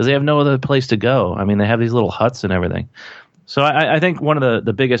because they have no other place to go. I mean, they have these little huts and everything. So I think one of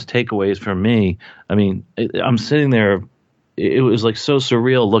the biggest takeaways for me, I'm sitting there it was like so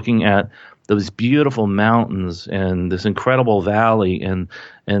surreal looking at those beautiful mountains and this incredible valley and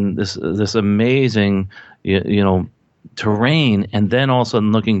this amazing terrain, and then all of a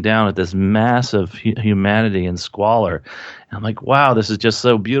sudden looking down at this massive humanity and squalor. And I'm like, wow, this is just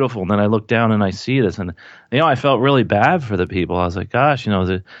so beautiful. And then I look down and I see this, and I felt really bad for the people. I was like, gosh,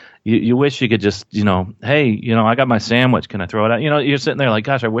 you wish you could just, hey, I got my sandwich. Can I throw it out? You're sitting there like,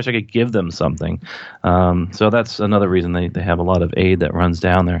 gosh, I wish I could give them something. So that's another reason they have a lot of aid that runs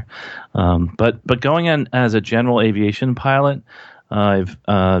down there. But going in as a general aviation pilot, I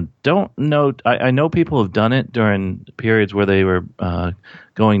know people have done it during periods where they were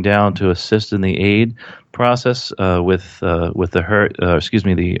going down to assist in the aid process with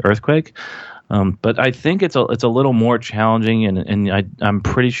the earthquake. But I think it's a little more challenging, and I'm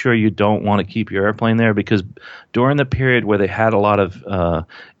pretty sure you don't want to keep your airplane there, because during the period where they had a lot of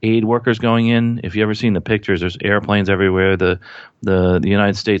aid workers going in, if you ever seen the pictures, there's airplanes everywhere. The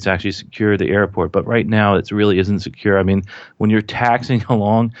United States actually secured the airport, but right now it really isn't secure. I mean, when you're taxiing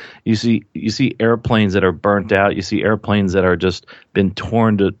along, you see airplanes that are burnt out. You see airplanes that are just been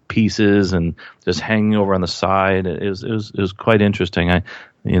torn to pieces and just hanging over on the side. It was quite interesting.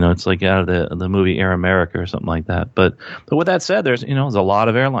 It's like out of the movie Air America or something like that. But with that said, there's a lot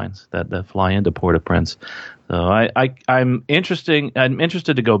of airlines that fly into Port-au-Prince. So I'm interested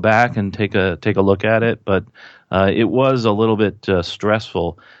to go back and take a look at it, but it was a little bit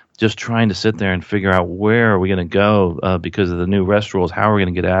stressful just trying to sit there and figure out where are we going to go because of the new rest rules. How are we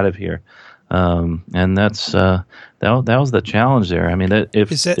going to get out of here? And that's that was the challenge there. I mean,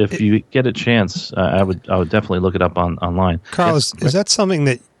 if you get a chance, I would definitely look it up online. Carl, is that something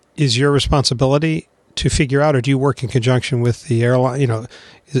that is your responsibility to figure out, or do you work in conjunction with the airline?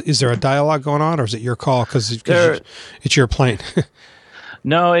 Is there a dialogue going on, or is it your call because it's your plane?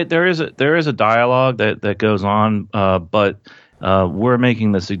 No, there is a dialogue that goes on, but we're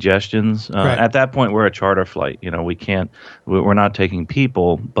making the suggestions. Right. At that point, we're a charter flight. We're not taking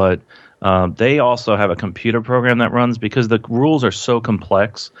people, but they also have a computer program that runs, because the rules are so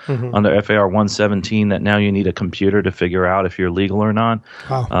complex under FAR 117 that now you need a computer to figure out if you're legal or not.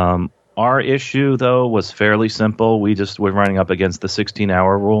 Wow. Our issue, though, was fairly simple. We just were running up against the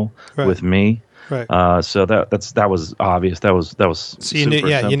 16-hour rule with me. Right. So that was obvious. That was. So you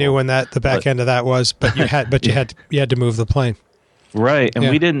knew when the back end of that was, but you had to move the plane. Right. And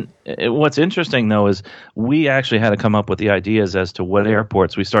we didn't. What's interesting, though, is we actually had to come up with the ideas as to what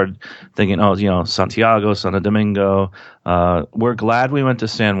airports. We started thinking, Santiago, Santo Domingo. We're glad we went to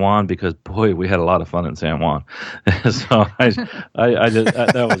San Juan, because, boy, we had a lot of fun in San Juan. So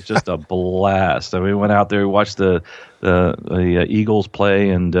that was just a blast. We went out there, we watched the Eagles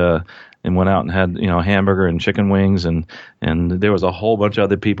play, and went out and had hamburger and chicken wings, and there was a whole bunch of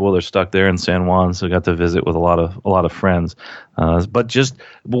other people that are stuck there in San Juan, so got to visit with a lot of friends. But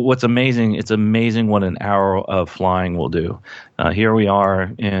what's amazing, it's amazing what an hour of flying will do. Here we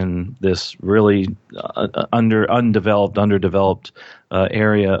are in this really underdeveloped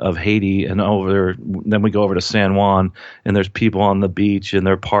area of Haiti, and then we go over to San Juan, and there's people on the beach and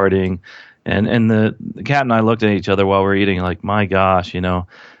they're partying, and the cat and I looked at each other while we're eating, like, my gosh,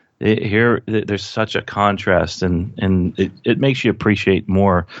 here there's such a contrast, and it makes you appreciate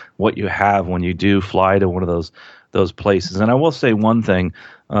more what you have when you do fly to one of those places. And I will say one thing,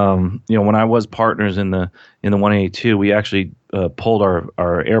 when I was partners in the 182, we actually pulled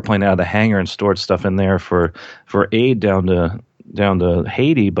our airplane out of the hangar and stored stuff in there for aid down to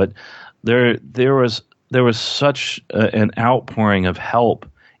Haiti. But there was such an outpouring of help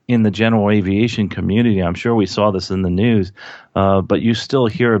in the general aviation community. I'm sure we saw this in the news, but you still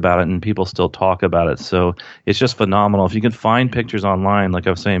hear about it and people still talk about it. So it's just phenomenal. If you can find pictures online, like I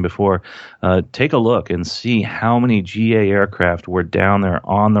was saying before, take a look and see how many GA aircraft were down there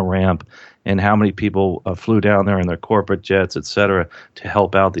on the ramp, and how many people flew down there in their corporate jets, et cetera, to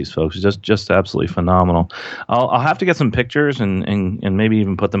help out these folks. Just absolutely phenomenal. I'll have to get some pictures and maybe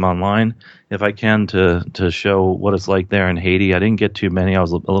even put them online if I can to show what it's like there in Haiti. I didn't get too many. I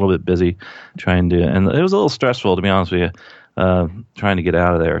was a little bit busy and it was a little stressful, to be honest with you, trying to get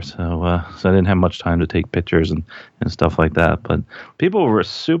out of there. So I didn't have much time to take pictures and stuff like that. But people were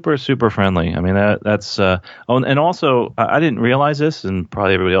super, super friendly. I mean, that's and also I didn't realize this, and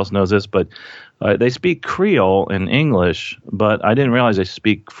probably everybody else knows this, but they speak Creole and English, but I didn't realize they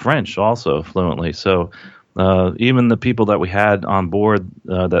speak French also fluently. So even the people that we had on board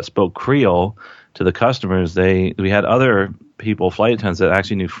that spoke Creole to the customers, we had other people, flight attendants, that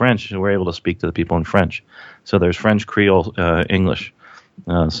actually knew French and were able to speak to the people in French. So there's French, Creole, English.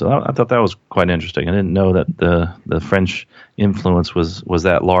 So I thought that was quite interesting. I didn't know that the French influence was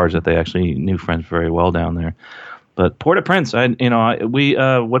that large, that they actually knew French very well down there. But Port-au-Prince,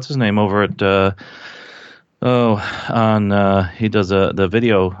 what's his name over at he does the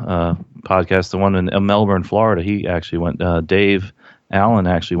video podcast, the one in Melbourne, Florida. He actually went. Dave Allen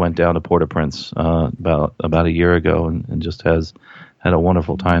actually went down to Port-au-Prince about a year ago, and just had a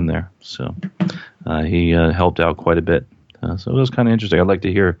wonderful time there. So he helped out quite a bit. So it was kind of interesting. I'd like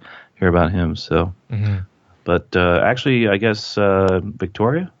to hear about him. So, but actually, I guess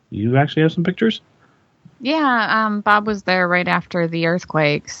Victoria, you actually have some pictures. Yeah, Bob was there right after the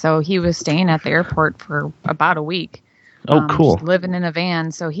earthquake, so he was staying at the airport for about a week. Oh, cool. Just living in a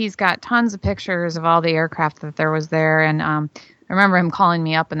van. So he's got tons of pictures of all the aircraft that there was there. And I remember him calling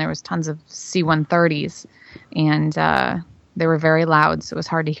me up, and there was tons of C-130s. And they were very loud, so it was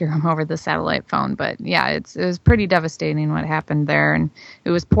hard to hear them over the satellite phone. But, yeah, it was pretty devastating what happened there. And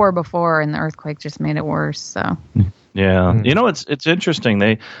it was poor before, and the earthquake just made it worse. So. Yeah, it's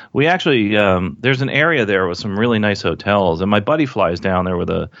interesting. We actually there's an area there with some really nice hotels, and my buddy flies down there with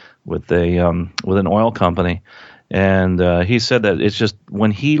an oil company, and he said that it's just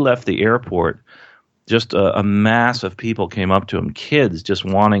when he left the airport, just a mass of people came up to him, kids just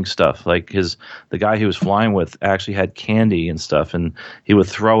wanting stuff. Like the guy he was flying with actually had candy and stuff, and he would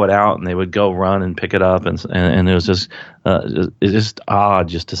throw it out, and they would go run and pick it up, and it was just it's just odd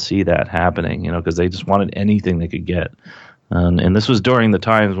just to see that happening, because they just wanted anything they could get. And this was during the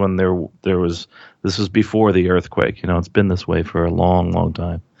times when this was before the earthquake. It's been this way for a long, long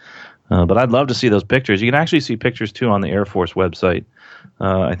time. But I'd love to see those pictures. You can actually see pictures too on the Air Force website.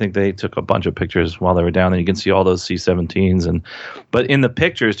 I think they took a bunch of pictures while they were down there. You can see all those C-17s, but in the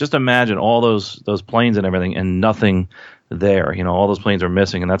pictures, just imagine all those planes and everything, and nothing there. All those planes are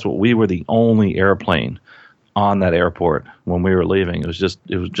missing, and that's what we were the only airplane on that airport when we were leaving. It was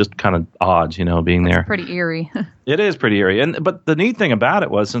just kind of odd, being there. Pretty eerie. It is pretty eerie, but the neat thing about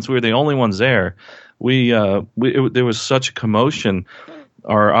it was, since we were the only ones there, there was such a commotion.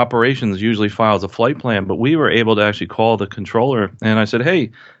 Our operations usually files a flight plan, but we were able to actually call the controller, and I said,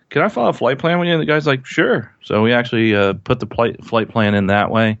 "Hey, can I file a flight plan with you?" And the guy's like, "Sure." So we actually put the flight plan in that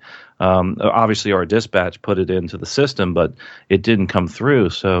way. Obviously, our dispatch put it into the system, but it didn't come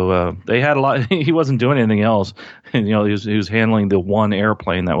through. So they had a lot. He wasn't doing anything else, and he was handling the one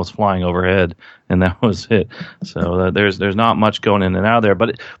airplane that was flying overhead, and that was it. So there's not much going in and out of there.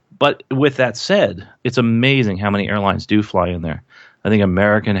 But with that said, it's amazing how many airlines do fly in there. I think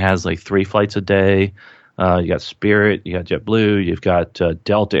American has like 3 flights a day. You got Spirit, you got JetBlue, you've got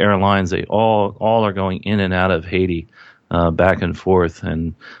Delta Airlines. They all are going in and out of Haiti, back and forth.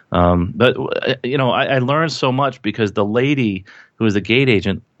 And but I learned so much because the lady who was the gate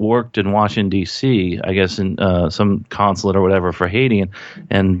agent worked in Washington D.C., I guess in some consulate or whatever for Haiti,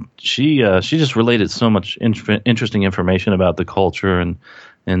 and she just related so much interesting information about the culture and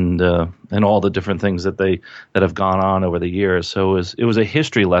all the different things that have gone on over the years. So it was a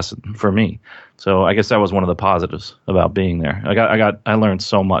history lesson for me. So I guess that was one of the positives about being there. I learned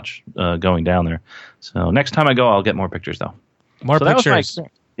so much going down there. So next time I go, I'll get more pictures though. More pictures.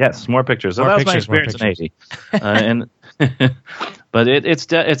 Yes, more pictures. So that was my experience in Haiti. But it's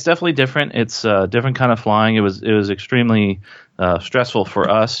definitely different. It's a different kind of flying. It was extremely stressful for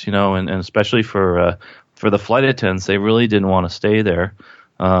us, and especially for the flight attendants. They really didn't want to stay there.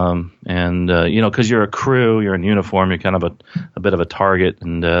 Because you're a crew, you're in uniform, you're kind of a bit of a target,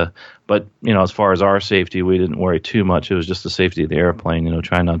 but as far as our safety, we didn't worry too much. It was just the safety of the airplane,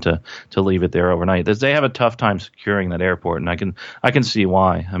 trying not to leave it there overnight. They have a tough time securing that airport, and I can see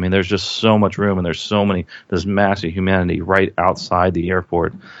why. I mean, there's just so much room, and there's massive humanity right outside the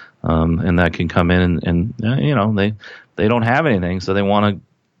airport, and that can come in and they don't have anything, so they want to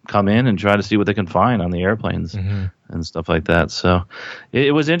come in and try to see what they can find on the airplanes and stuff like that. So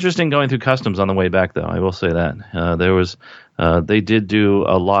it was interesting going through customs on the way back, though. I will say that they did do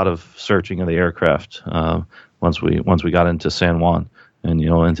a lot of searching of the aircraft once we got into San Juan and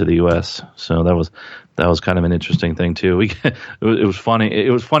into the U.S. So that was kind of an interesting thing too. It was funny.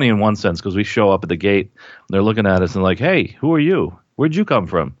 It was funny in one sense because we show up at the gate, they're looking at us and like, "Hey, who are you? Where'd you come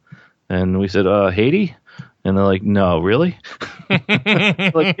from?" And we said, "Haiti." And they're like, "No, really?"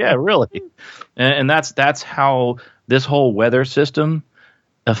 Like, yeah, really. And that's how this whole weather system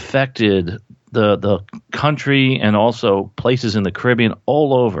affected the country, and also places in the Caribbean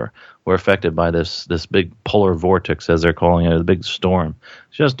all over were affected by this big polar vortex, as they're calling it, the big storm.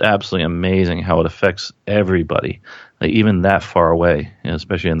 It's just absolutely amazing how it affects everybody, even that far away,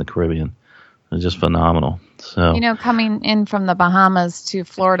 especially in the Caribbean. It's just phenomenal. So coming in from the Bahamas to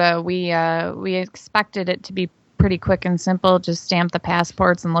Florida, we expected it to be pretty quick and simple. Just stamp the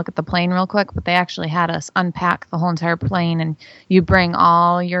passports and look at the plane real quick. But they actually had us unpack the whole entire plane, and you bring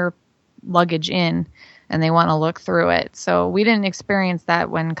all your luggage in. and they want to look through it. So we didn't experience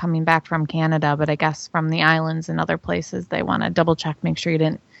that when coming back from Canada, but I guess from the islands and other places, they want to double check, make sure you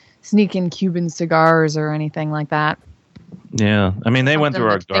didn't sneak in Cuban cigars or anything like that. Yeah, I mean, they went through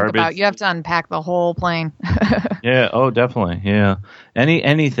our garbage. You have to unpack the whole plane. Yeah, oh, definitely. Yeah,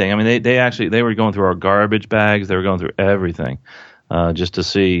 anything. I mean, they were going through our garbage bags. They were going through everything, just to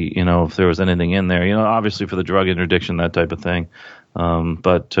see, if there was anything in there. Obviously for the drug interdiction, that type of thing.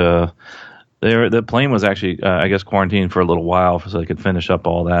 But the plane was actually, I guess, quarantined for a little while so they could finish up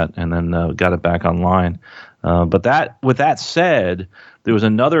all that, and then got it back online. But with that said, there was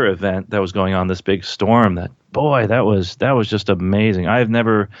another event that was going on, this big storm that was just amazing. I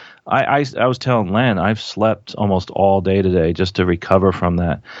was telling Len, I've slept almost all day today just to recover from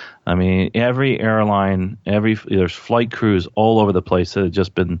that. I mean, every airline, there's flight crews all over the place that have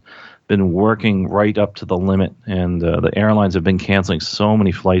just been working right up to the limit, and the airlines have been canceling so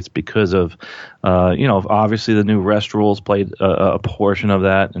many flights because of, obviously the new rest rules played a portion of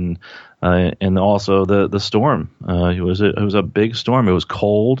that, and also the storm. It was a big storm. It was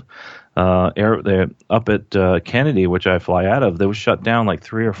cold. They're up at Kennedy, which I fly out of. They was shut down like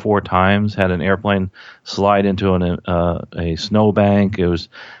 3 or 4 times. Had an airplane slide into a snowbank. It was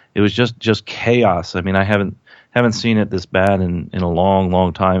just chaos. I mean, I haven't seen it this bad in a long,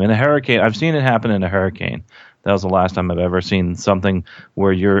 long time. In a hurricane, I've seen it happen in a hurricane. That was the last time I've ever seen something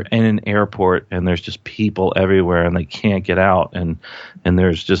where you're in an airport and there's just people everywhere and they can't get out, and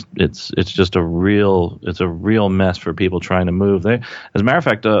there's just it's just a real mess for people trying to move. As a matter of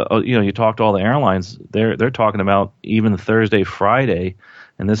fact, you talk to all the airlines, they're talking about even Thursday, Friday,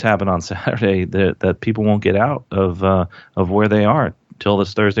 and this happened on Saturday, that people won't get out of where they are till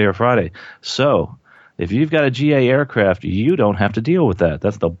this Thursday or Friday. So if you've got a GA aircraft, you don't have to deal with that.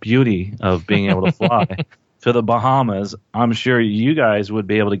 That's the beauty of being able to fly to the Bahamas. I'm sure you guys would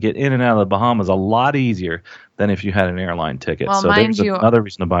be able to get in and out of the Bahamas a lot easier than if you had an airline ticket. Well, so there's another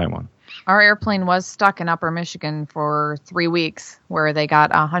reason to buy one. Our airplane was stuck in Upper Michigan for 3 weeks, where they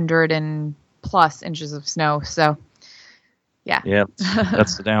got 100+ inches of snow. So, yeah. Yeah,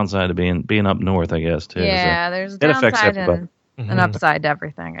 that's the downside of being up north, I guess, too. Yeah, there's a downside and an upside to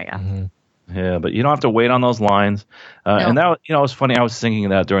everything, I guess. Mm-hmm. Yeah, but you don't have to wait on those lines. No. And that, it was funny. I was thinking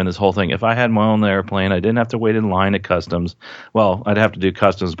of that during this whole thing. If I had my own airplane, I didn't have to wait in line at customs. Well, I'd have to do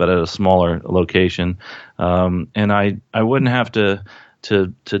customs, but at a smaller location. And I wouldn't have to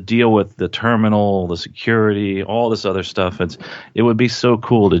deal with the terminal, the security, all this other stuff. It would be so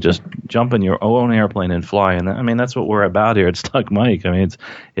cool to just jump in your own airplane and fly. And I mean, that's what we're about here at Stuck Mike. I mean,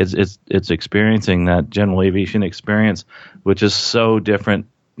 it's experiencing that general aviation experience, which is so different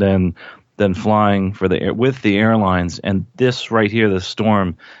than flying with the airlines. And this right here, the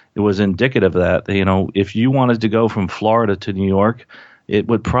storm, it was indicative of that. If you wanted to go from Florida to New York, it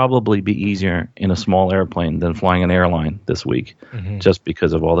would probably be easier in a small airplane than flying an airline this week, just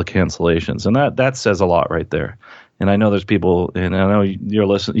because of all the cancellations. And that says a lot right there. And I know there's people, and I know you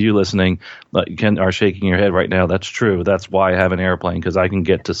listening are shaking your head right now. That's true. That's why I have an airplane, because I can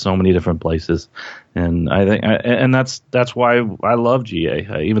get to so many different places. And I think, and that's why I love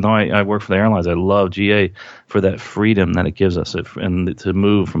GA. Even though I work for the airlines, I love GA for that freedom that it gives us, and to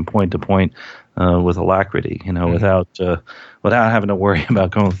move from point to point with alacrity. Without having to worry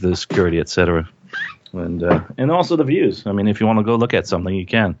about going through the security, et cetera. And also the views. I mean, if you want to go look at something, you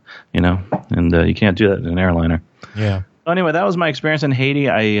can, and you can't do that in an airliner. Yeah. Anyway, that was my experience in Haiti.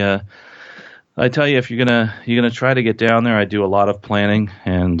 I tell you, if you're gonna try to get down there, I do a lot of planning,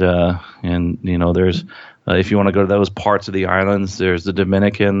 and there's if you want to go to those parts of the islands, there's the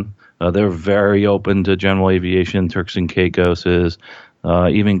Dominican. They're very open to general aviation. Turks and Caicos is,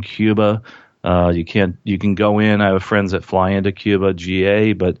 even Cuba. You can go in. I have friends that fly into Cuba,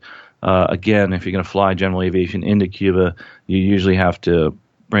 GA, but again, if you're going to fly general aviation into Cuba, you usually have to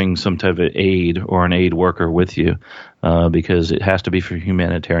bring some type of aid or an aid worker with you, because it has to be for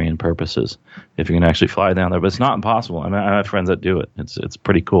humanitarian purposes if you're going to actually fly down there. But it's not impossible. I mean, I have friends that do it. It's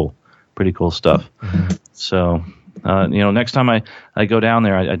pretty cool stuff. So, next time I go down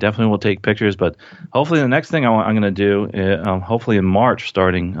there, I definitely will take pictures. But hopefully the next thing I'm going to do, hopefully in March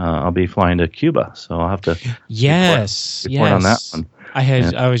starting, I'll be flying to Cuba. So I'll have to report on that one.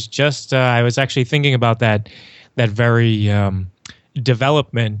 I was actually thinking about that very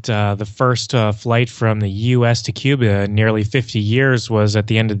development. The first flight from the U.S. to Cuba in nearly 50 years was at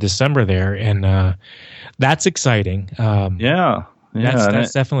the end of December there, and that's exciting. Yeah,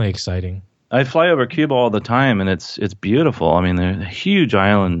 that's definitely exciting. I fly over Cuba all the time, and it's beautiful. I mean, there's a huge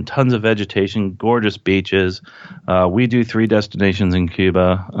island, tons of vegetation, gorgeous beaches. We do 3 destinations in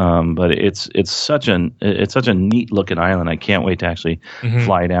Cuba, but it's such a neat looking island. I can't wait to actually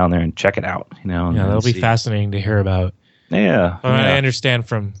fly down there and check it out. Yeah, that'll be fascinating to hear about. Yeah, I understand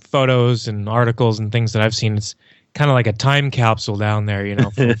from photos and articles and things that I've seen, it's kind of like a time capsule down there,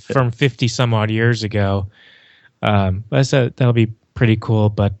 from 50 some odd years ago. That'll be pretty cool.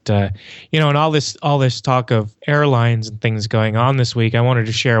 But and all this talk of airlines and things going on this week, I wanted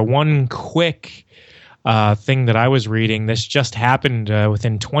to share one quick thing that I was reading. This just happened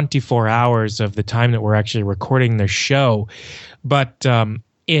within 24 hours of the time that we're actually recording the show. But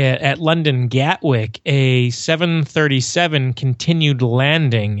at London Gatwick, a 737 continued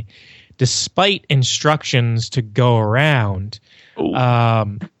landing despite instructions to go around.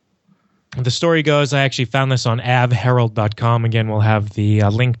 The story goes, I actually found this on avherald.com. Again, we'll have the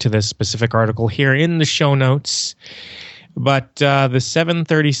link to this specific article here in the show notes. But the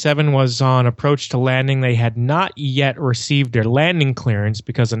 737 was on approach to landing. They had not yet received their landing clearance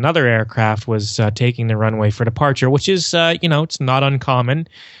because another aircraft was taking the runway for departure, which is, it's not uncommon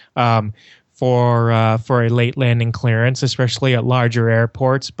for a late landing clearance, especially at larger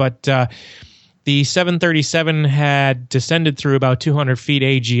airports. But the 737 had descended through about 200 feet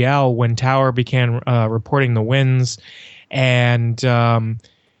AGL when Tower began reporting the winds, and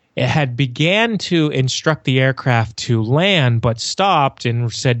it had began to instruct the aircraft to land, but stopped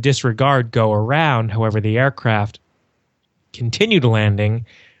and said disregard, go around. However, the aircraft continued landing,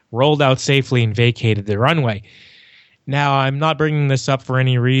 rolled out safely, and vacated the runway. Now, I'm not bringing this up for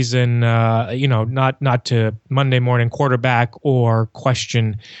any reason, not to Monday morning quarterback or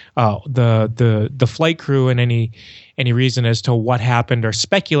question the flight crew in any reason as to what happened or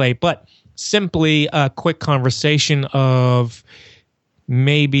speculate, but simply a quick conversation of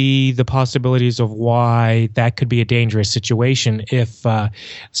maybe the possibilities of why that could be a dangerous situation if,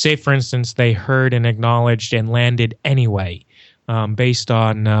 say, for instance, they heard and acknowledged and landed anyway. Based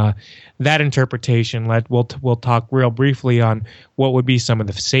on that interpretation, we'll talk real briefly on what would be some of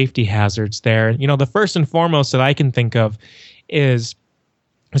the safety hazards there. The first and foremost that I can think of is,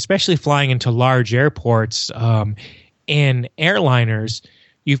 especially flying into large airports in airliners,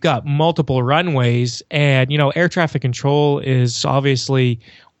 you've got multiple runways, and air traffic control is obviously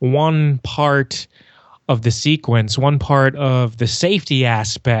one part of the sequence, one part of the safety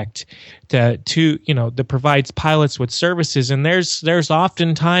aspect that provides pilots with services. And there's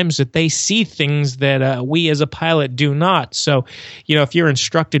often times that they see things that we as a pilot do not. So, if you're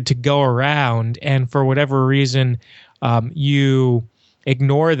instructed to go around and for whatever reason you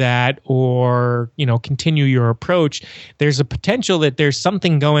ignore that or continue your approach, there's a potential that there's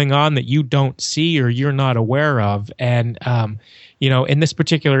something going on that you don't see or you're not aware of. And in this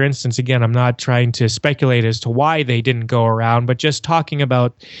particular instance, again, I'm not trying to speculate as to why they didn't go around, but just talking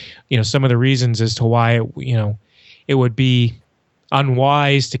about some of the reasons as to why it would be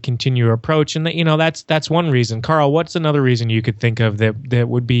unwise to continue your approach. And that's one reason. Carl, what's another reason you could think of that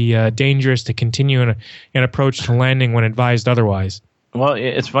would be dangerous to continue an approach to landing when advised otherwise? Well,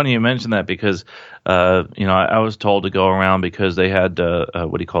 it's funny you mentioned that because, I was told to go around because they had,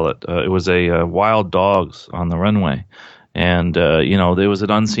 it was a wild dogs on the runway. And, there was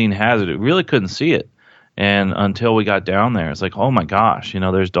an unseen hazard. It really couldn't see it. And until we got down there, it's like, oh my gosh,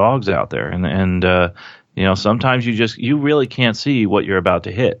 there's dogs out there. And sometimes you really can't see what you're about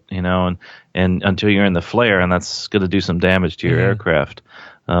to hit, and until you're in the flare, and that's going to do some damage to your aircraft.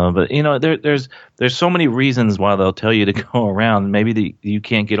 But there's so many reasons why they'll tell you to go around. Maybe you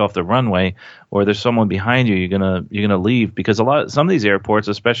can't get off the runway, or there's someone behind you. You're gonna leave because some of these airports,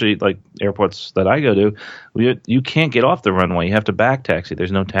 especially like airports that I go to, you can't get off the runway. You have to back taxi.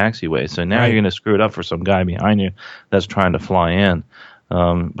 There's no taxiway. So now you're gonna screw it up for some guy behind you that's trying to fly in.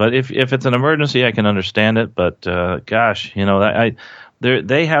 But if it's an emergency, I can understand it. But gosh,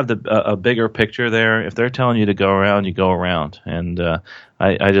 they have a bigger picture there. If they're telling you to go around, you go around. And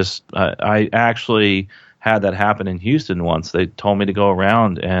I actually had that happen in Houston once. They told me to go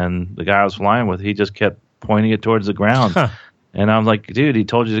around, and the guy I was flying with, he just kept pointing it towards the ground. Huh. And I'm like, dude, he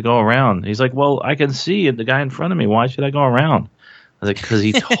told you to go around. He's like, well, I can see the guy in front of me. Why should I go around? I was like, because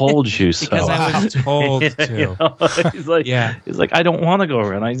he told you so. Because I was told to. He's like, I don't want to go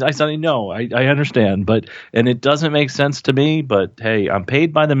around. I said, no, I understand, and it doesn't make sense to me. But hey, I'm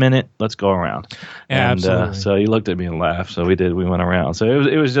paid by the minute. Let's go around. Yeah, and absolutely. So he looked at me and laughed. So we went around. So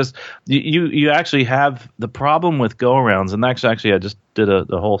it was just you actually have the problem with go arounds, and actually I just did a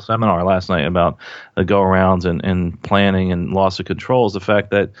whole seminar last night about the go arounds and planning and loss of control. Is the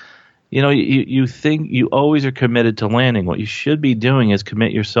fact that you think you always are committed to landing. What you should be doing is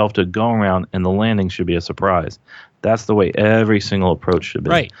commit yourself to go around, and the landing should be a surprise. That's the way every single approach should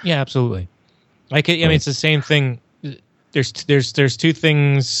be. Right. Yeah, absolutely. I mean, it's the same thing. There's two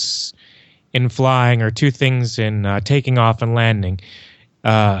things in flying, or two things in taking off and landing.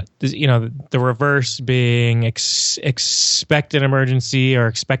 The reverse being expect an emergency or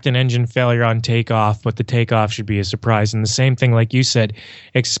expect an engine failure on takeoff, but the takeoff should be a surprise. And the same thing, like you said,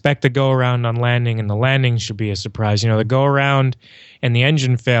 expect the go around on landing, and the landing should be a surprise. The go around and the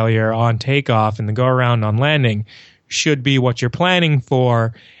engine failure on takeoff and the go around on landing should be what you're planning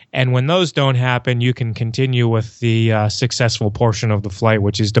for. And when those don't happen, you can continue with the successful portion of the flight,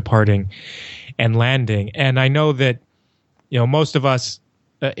 which is departing and landing. And I know that most of us,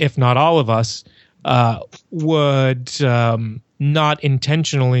 if not all of us, would not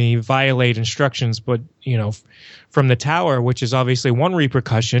intentionally violate instructions, but from the tower, which is obviously one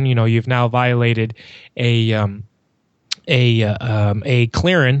repercussion. You've now violated a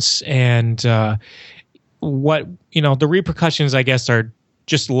clearance, and the repercussions, I guess, are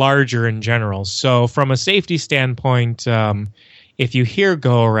just larger in general. So from a safety standpoint, if you hear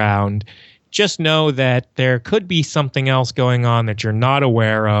go around, just know that there could be something else going on that you're not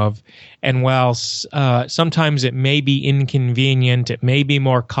aware of. And while sometimes it may be inconvenient, it may be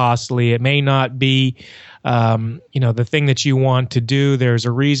more costly, it may not be the thing that you want to do, there's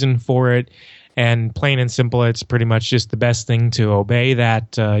a reason for it. And plain and simple, it's pretty much just the best thing to obey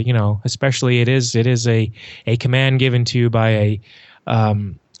that, especially it is a command given to you by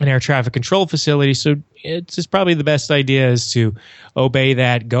an air traffic control facility. So it's just probably the best idea is to obey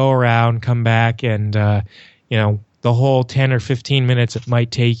that, go around, come back, and the whole 10 or 15 minutes it might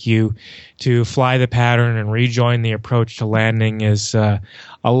take you to fly the pattern and rejoin the approach to landing is a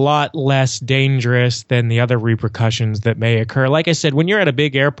lot less dangerous than the other repercussions that may occur. Like I said, when you're at a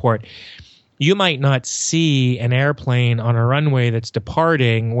big airport, you might not see an airplane on a runway that's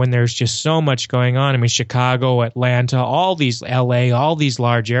departing when there's just so much going on. I mean, Chicago, Atlanta, all these LA, all these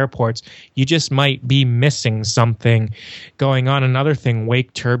large airports, you just might be missing something going on. Another thing,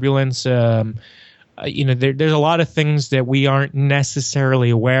 wake turbulence. There's a lot of things that we aren't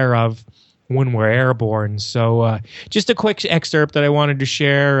necessarily aware of when we're airborne. So just a quick excerpt that I wanted to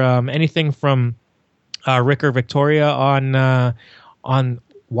share. Anything from Rick or Victoria on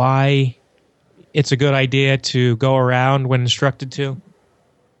why it's a good idea to go around when instructed to?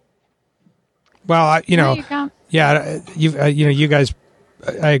 Well, you guys,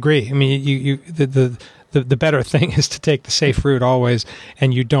 I agree. I mean, the better thing is to take the safe route always,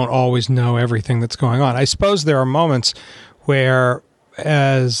 and you don't always know everything that's going on. I suppose there are moments where,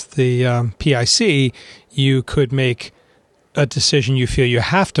 as the PIC, you could make a decision you feel you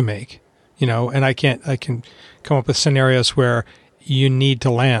have to make, and I can come up with scenarios where you need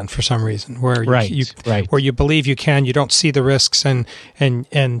to land for some reason, where where you believe you can, you don't see the risks, and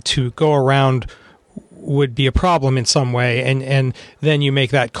to go around would be a problem in some way, and then you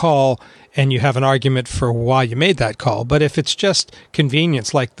make that call and you have an argument for why you made that call. But if it's just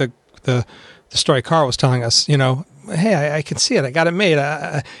convenience, like the story Carl was telling us, hey, I can see it, I got it made,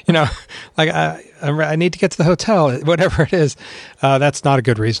 I need to get to the hotel, whatever it is, that's not a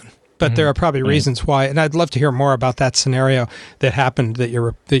good reason. But there are probably reasons why, and I'd love to hear more about that scenario that happened that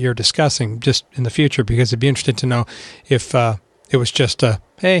you're discussing just in the future, because it'd be interesting to know if it was just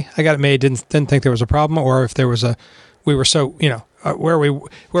hey, I got it made, didn't think there was a problem, or if there was we were so where we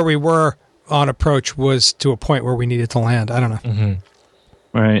were on approach was to a point where we needed to land. I don't know. Mm-hmm.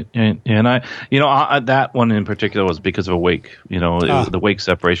 Right, and I that one in particular was because of a wake. The wake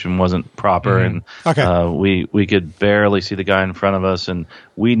separation wasn't proper, and we could barely see the guy in front of us, and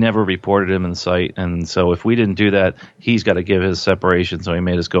we never reported him in sight. And so if we didn't do that, he's got to give his separation. So he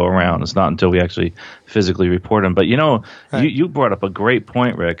made us go around. It's not until we actually physically report him. But you brought up a great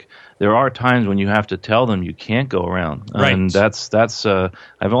point, Rick. There are times when you have to tell them you can't go around, and that's I've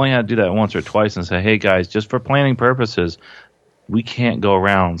only had to do that once or twice and say, hey guys, just for planning purposes, we can't go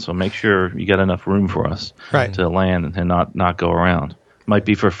around, so make sure you got enough room for us to land and not go around. Might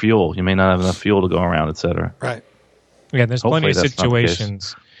be for fuel. You may not have enough fuel to go around, et cetera. Right. Yeah, there's plenty of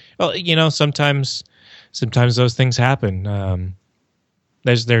situations. Well, sometimes those things happen.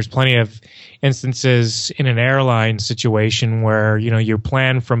 There's plenty of instances in an airline situation where you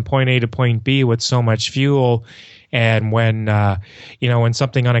plan from point A to point B with so much fuel, and when when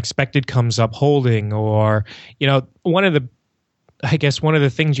something unexpected comes up, holding, or one of the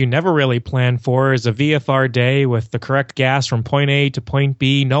things you never really plan for is a VFR day with the correct gas from point A to point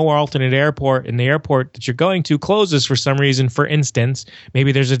B, no alternate airport, and the airport that you're going to closes for some reason. For instance,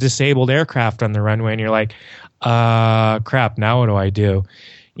 maybe there's a disabled aircraft on the runway and you're like, crap, now what do I do?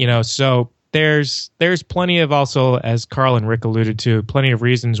 So there's plenty of, also, as Carl and Rick alluded to, plenty of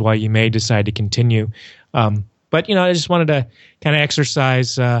reasons why you may decide to continue. But I just wanted to kind of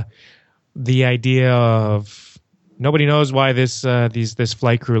exercise the idea of nobody knows why this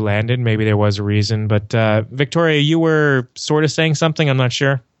flight crew landed. Maybe there was a reason, but Victoria, you were sort of saying something. I'm not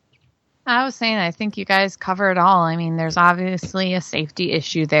sure. I was saying, I think you guys cover it all. I mean, there's obviously a safety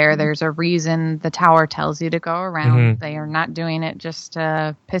issue there. There's a reason the tower tells you to go around. Mm-hmm. They are not doing it just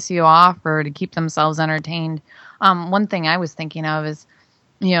to piss you off or to keep themselves entertained. One thing I was thinking of is,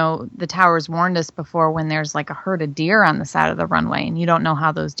 the towers warned us before when there's like a herd of deer on the side of the runway and you don't know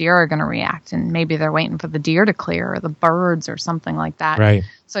how those deer are going to react. And maybe they're waiting for the deer to clear or the birds or something like that. Right.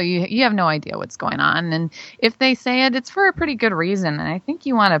 So you have no idea what's going on. And if they say it, it's for a pretty good reason. And I think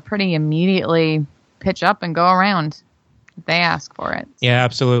you want to pretty immediately pitch up and go around if they ask for it. Yeah,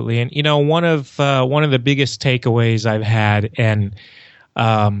 absolutely. And, one of the biggest takeaways I've had and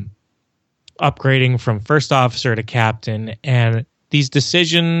upgrading from first officer to captain, and these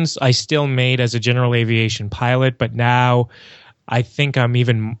decisions I still made as a general aviation pilot, but now I think I'm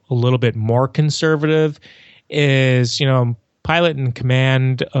even a little bit more conservative, is, pilot in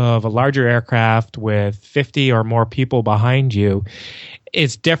command of a larger aircraft with 50 or more people behind you.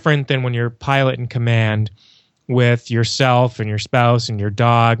 It's different than when you're pilot in command with yourself and your spouse and your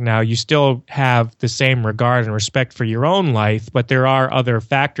dog. Now, you still have the same regard and respect for your own life, but there are other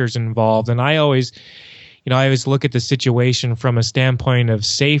factors involved. And I always look at the situation from a standpoint of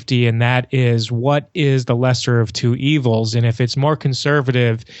safety, and that is, what is the lesser of two evils? And if it's more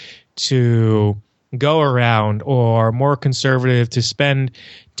conservative to go around or more conservative to spend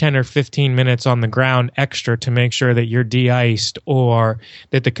 10 or 15 minutes on the ground extra to make sure that you're de-iced or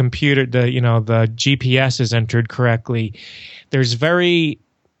that the computer, the GPS is entered correctly, there's very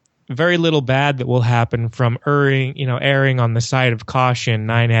little bad that will happen from erring on the side of caution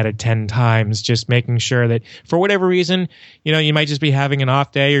 9 out of 10 times, just making sure that for whatever reason, you might just be having an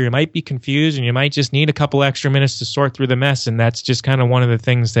off day, or you might be confused and you might just need a couple extra minutes to sort through the mess. And that's just kind of one of the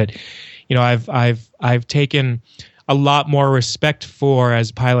things that, I've taken a lot more respect for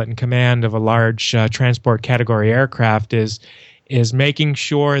as pilot in command of a large transport category aircraft is making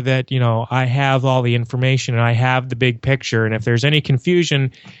sure that, I have all the information and I have the big picture. And if there's any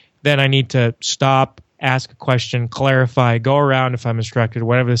confusion, then I need to stop, ask a question, clarify, go around if I'm instructed,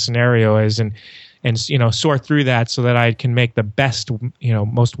 whatever the scenario is, and sort through that so that I can make the best,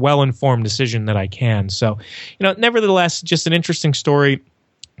 most well-informed decision that I can. So, nevertheless, just an interesting story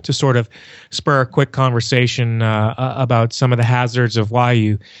to sort of spur a quick conversation about some of the hazards of why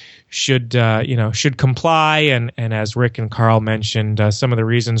you should comply, and as Rick and Carl mentioned, some of the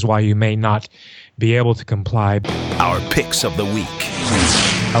reasons why you may not be able to comply. Our picks of the week.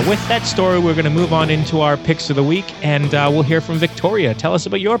 With that story, we're going to move on into our picks of the week, and we'll hear from Victoria. Tell us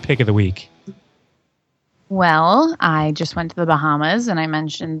about your pick of the week. Well, I just went to the Bahamas, and I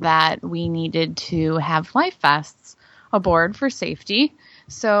mentioned that we needed to have life vests aboard for safety.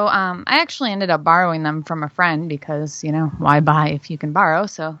 So I actually ended up borrowing them from a friend because, why buy if you can borrow?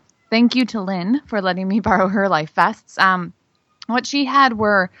 So thank you to Lynn for letting me borrow her life vests. What she had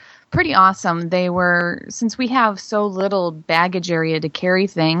were pretty awesome. They were, since we have so little baggage area to carry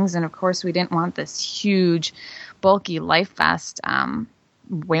things, and of course we didn't want this huge, bulky life vest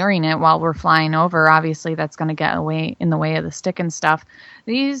wearing it while we're flying over. Obviously, that's going to get in the way of the stick and stuff.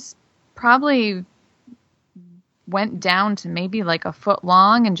 These probably went down to maybe like a foot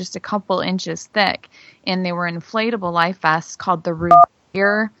long and just a couple inches thick, and they were inflatable life vests called the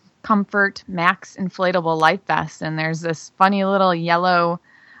Revere Comfort Max Inflatable Life Vest. And there's this funny little yellow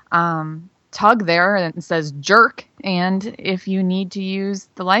tug there that says jerk, and if you need to use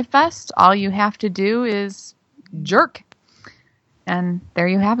the life vest, all you have to do is jerk, and there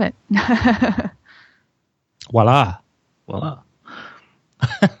you have it. Voila.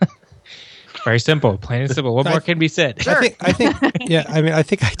 Very simple, plain and simple. What more can be said? I think, yeah. I mean, I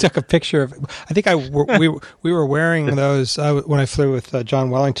think I took a picture of. I think we were wearing those when I flew with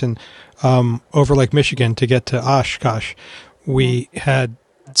John Wellington over Lake Michigan to get to Oshkosh. We had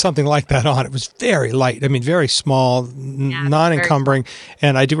something like that on. It was very light. I mean, very small, non-encumbering.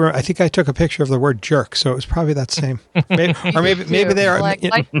 And I think I took a picture of the word jerk, so it was probably that same. Maybe they are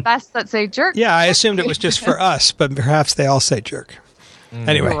like vests that say jerk. Yeah, I assumed it was just for us, but perhaps they all say jerk.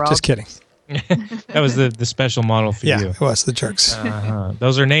 Anyway, just kidding. That was the special model for you. Yeah, it was the jerks.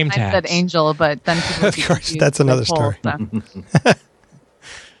 Those are name tags. I said angel, but then of course, that's another story.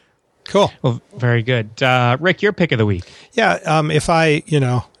 Cool. Well, very good. Rick, your pick of the week. Yeah, if I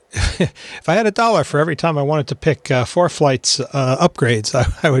if I had $1 for every time I wanted to pick ForeFlight's upgrades,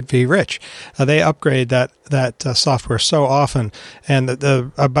 I would be rich. They upgrade that software so often, and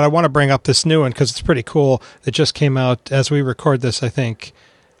but I want to bring up this new one because it's pretty cool. It just came out as we record this, I think,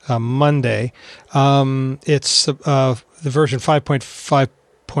 Monday. It's the version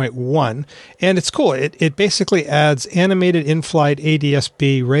 5.5.1, and it's cool. It basically adds animated in-flight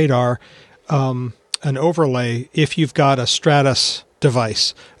ADS-B radar, an overlay if you've got a Stratus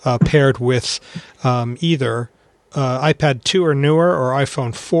device paired with either iPad 2 or newer or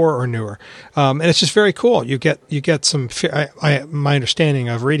iPhone 4 or newer, and it's just very cool. You get some. My understanding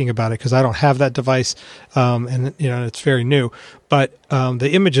of reading about it, because I don't have that device, and it's very new. But the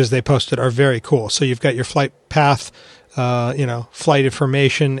images they posted are very cool. So you've got your flight path, flight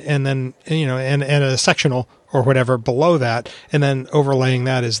information, and then and a sectional or whatever below that, and then overlaying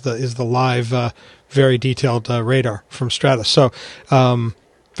that is the live, very detailed radar from Stratus. So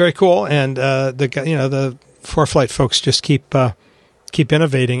very cool, and the ForeFlight folks just keep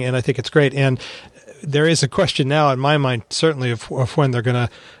innovating, and I think it's great. And there is a question now in my mind, certainly, of when they're going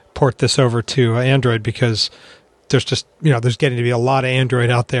to port this over to Android, because there's just there's getting to be a lot of Android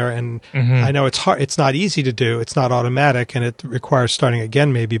out there, and I know it's hard. It's not easy to do. It's not automatic, and it requires starting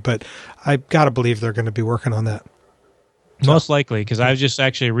again maybe. But I've got to believe they're going to be working on that. Most likely, because I was just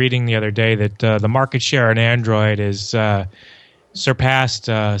actually reading the other day that the market share on Android is surpassed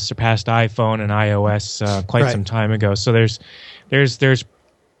iPhone and iOS quite some time ago. So there's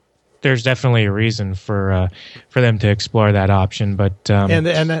definitely a reason for them to explore that option. But and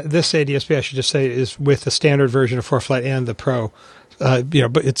this ADS-B, I should just say, is with the standard version of ForeFlight and the Pro. But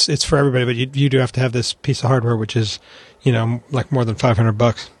it's for everybody. But you do have to have this piece of hardware, which is like more than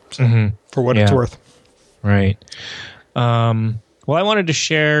 $500 for what it's worth. Right. Well, I wanted to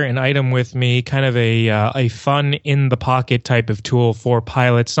share an item with me, kind of a fun in-the-pocket type of tool for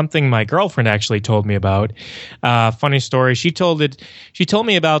pilots, something my girlfriend actually told me about. Funny story. She told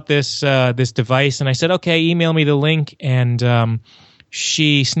me about this device, and I said, okay, email me the link, and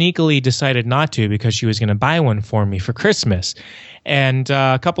she sneakily decided not to because she was going to buy one for me for Christmas. And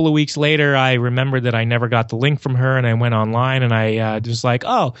a couple of weeks later, I remembered that I never got the link from her, and I went online, and I was like,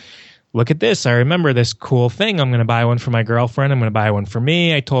 oh, look at this. I remember this cool thing. I'm going to buy one for my girlfriend. I'm going to buy one for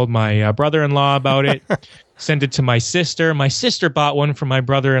me. I told my brother-in-law about it. Sent it to my sister. My sister bought one for my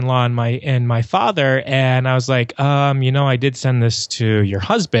brother-in-law and my father. And I was like, I did send this to your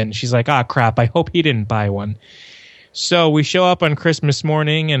husband. She's like, crap. I hope he didn't buy one. So we show up on Christmas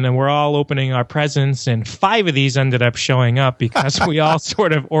morning, and then we're all opening our presents, and 5 of these ended up showing up because we all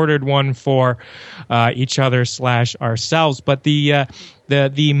sort of ordered one for each other / ourselves. But the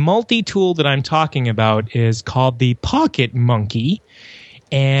multi-tool that I'm talking about is called the Pocket Monkey,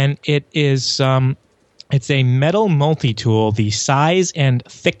 and it is it's a metal multi-tool, the size and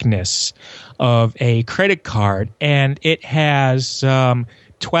thickness of a credit card, and it has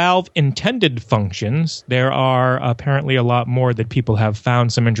 12 intended functions. There are apparently a lot more that people have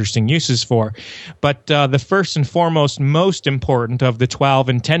found some interesting uses for. But the first and foremost, most important of the 12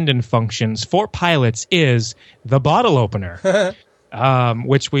 intended functions for pilots is the bottle opener,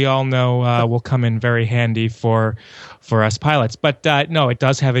 which we all know will come in very handy for us pilots. But no, it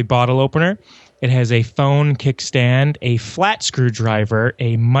does have a bottle opener. It has a phone kickstand, a flat screwdriver,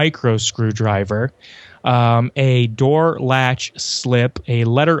 a micro screwdriver, a door latch slip, a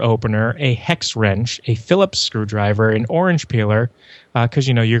letter opener, a hex wrench, a Phillips screwdriver, an orange peeler, because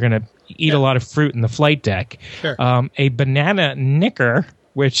you're going to eat a lot of fruit in the flight deck, sure. A banana knicker,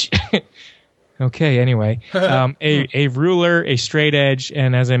 which okay, anyway, a ruler, a straight edge,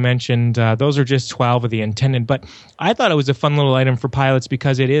 and as I mentioned, those are just 12 of the intended. But I thought it was a fun little item for pilots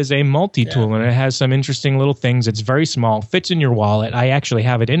because it is a multi-tool, and it has some interesting little things. It's very small, fits in your wallet. I actually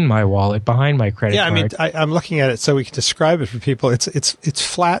have it in my wallet behind my credit card. Yeah, I mean, I'm looking at it so we can describe it for people. It's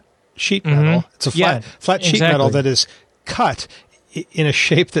flat sheet metal. It's a flat sheet metal that is cut in a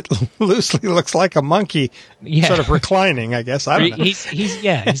shape that loosely looks like a monkey, sort of reclining, I guess. I don't know.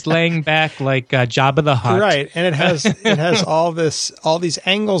 He's laying back like Jabba the Hutt. Right, and it has all these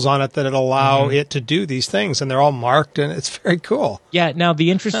angles on it that allow it to do these things, and they're all marked, and it's very cool. Yeah. Now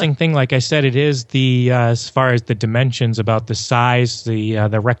the interesting thing, like I said, it is the as far as the dimensions about the size,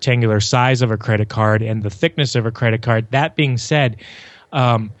 the rectangular size of a credit card and the thickness of a credit card. That being said,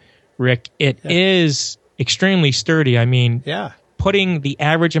 Rick, it is extremely sturdy. I mean, putting the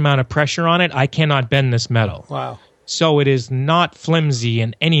average amount of pressure on it, I cannot bend this metal. Wow. So it is not flimsy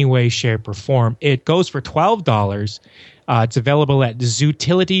in any way, shape, or form. It goes for $12. It's available at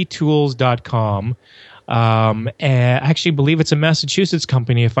ZutilityTools.com. I actually believe it's a Massachusetts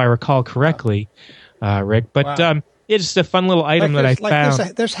company, if I recall correctly, Rick. But It's a fun little item that I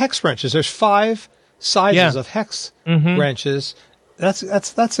found. There's hex wrenches. There's 5 sizes of hex wrenches.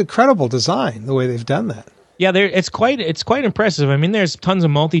 That's incredible design, the way they've done that. Yeah, it's quite impressive. I mean, there's tons of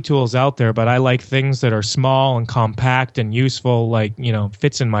multi-tools out there, but I like things that are small and compact and useful, like,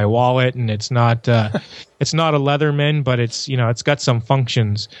 fits in my wallet, and it's not a Leatherman, but it's got some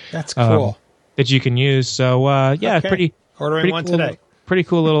functions. That's cool. That you can use. So okay. Ordering one cool, today. Pretty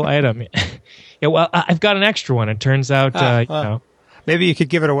cool little item. Yeah, well, I've got an extra one. It turns out, maybe you could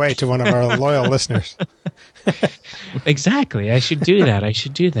give it away to one of our loyal listeners. Exactly. I should do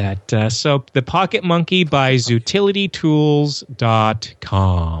that. So the Pocket Monkey by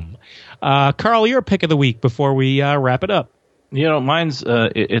ZutilityTools.com. Carl, your pick of the week before we wrap it up. Mine's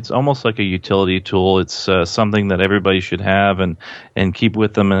it's almost like a utility tool. It's something that everybody should have and keep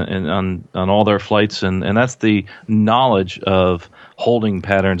with them on all their flights, and that's the knowledge of holding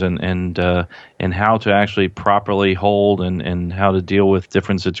patterns and how to actually properly hold and how to deal with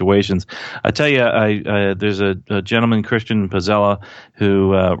different situations. I tell you, there's a gentleman, Christian Pizzella,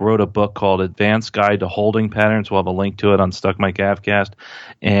 who wrote a book called Advanced Guide to Holding Patterns. We'll have a link to it on Stuck My Gavcast,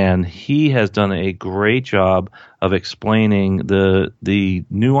 and he has done a great job of explaining the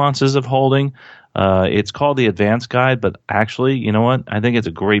nuances of holding. It's called the Advanced Guide, but actually, you know what? I think it's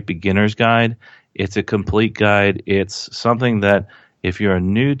a great beginner's guide. It's a complete guide. It's something that if you're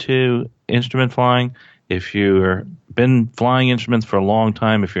new to instrument flying, if you've been flying instruments for a long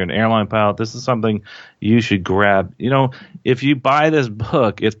time, if you're an airline pilot, this is something you should grab. If you buy this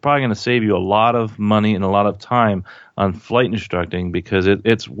book, it's probably going to save you a lot of money and a lot of time on flight instructing, because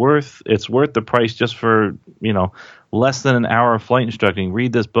it's worth the price just for less than an hour of flight instructing.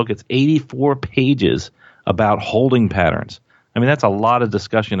 Read this book. It's 84 pages about holding patterns. I mean, that's a lot of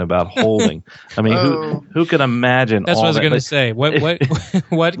discussion about holding. I mean, who could imagine? That's all what I was going to like, say.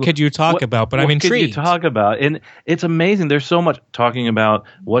 What could you talk about? But I'm intrigued. What could you talk about? And it's amazing. There's so much talking about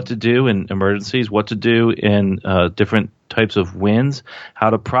what to do in emergencies, what to do in different types of winds, how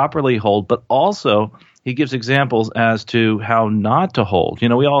to properly hold, but also he gives examples as to how not to hold.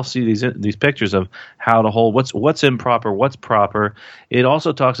 We all see these pictures of how to hold, what's improper, what's proper. It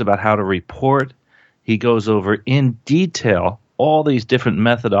also talks about how to report. He goes over in detail all these different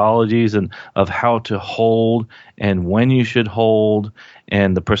methodologies and of how to hold and when you should hold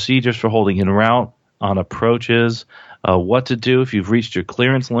and the procedures for holding en route on approaches, what to do if you've reached your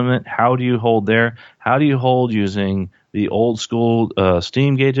clearance limit, how do you hold there, how do you hold using the old school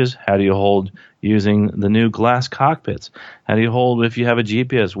steam gauges, how do you hold using the new glass cockpits, how do you hold if you have a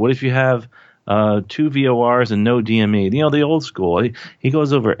GPS, what if you have 2 VORs and no DME, the old school. He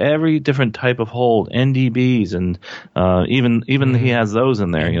goes over every different type of hold, NDBs, and even he has those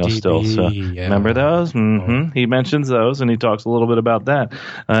in there, NDB, still. So remember those? Mm-hmm. He mentions those, and he talks a little bit about that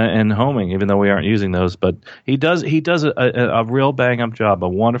and homing, even though we aren't using those. But he does a real bang up job, a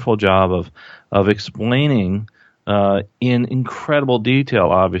wonderful job of explaining in incredible detail,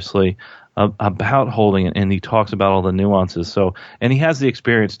 obviously, about holding it, and he talks about all the nuances. So, and he has the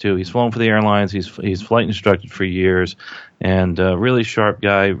experience too. He's flown for the airlines. He's flight instructed for years, and really sharp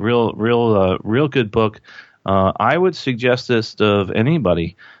guy. Real good book. I would suggest this of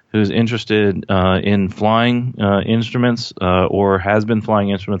anybody who's interested in flying instruments or has been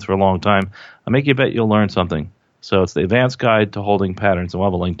flying instruments for a long time. I make you bet you'll learn something. So it's the Advanced Guide to Holding Patterns, and we'll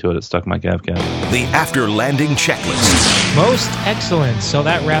have a link to it at Stuck My Gavcast. The After Landing Checklist. Most excellent. So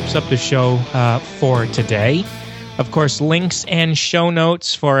that wraps up the show for today. Of course, links and show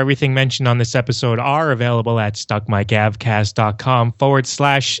notes for everything mentioned on this episode are available at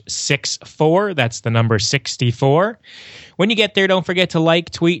stuckmygavcast.com/64. That's the number 64. When you get there, don't forget to like,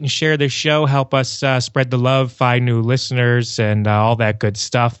 tweet, and share the show. Help us spread the love, find new listeners, and all that good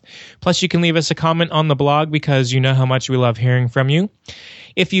stuff. Plus, you can leave us a comment on the blog because you know how much we love hearing from you.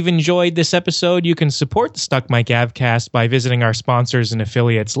 If you've enjoyed this episode, you can support the Stuck My Gavcast by visiting our sponsors and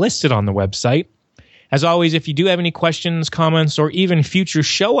affiliates listed on the website. As always, if you do have any questions, comments, or even future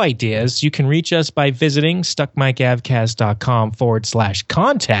show ideas, you can reach us by visiting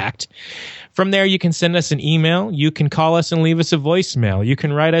stuckmygavcast.com/contact. From there, you can send us an email. You can call us and leave us a voicemail. You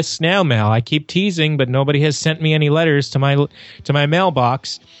can write us snail mail. I keep teasing, but nobody has sent me any letters to my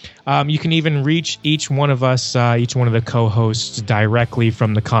mailbox. You can even reach each one of us, each one of the co-hosts, directly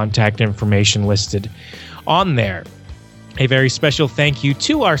from the contact information listed on there. A very special thank you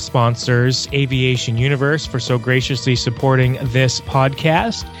to our sponsors, Aviation Universe, for so graciously supporting this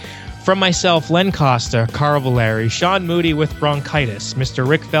podcast. From myself, Len Costa, Carl Valeri, Sean Moody with bronchitis, Mr.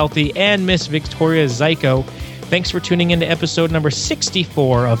 Rick Felty, and Miss Victoria Zyko, thanks for tuning into episode number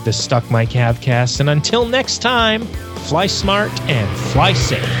 64 of the Stuck My Gavcast. And until next time, fly smart and fly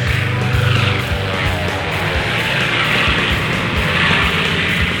safe.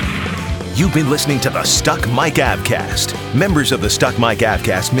 You've been listening to the Stuck Mic Avcast. Members of the Stuck Mic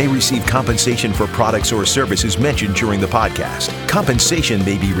Avcast may receive compensation for products or services mentioned during the podcast. Compensation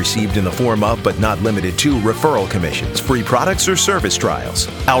may be received in the form of, but not limited to, referral commissions, free products, or service trials.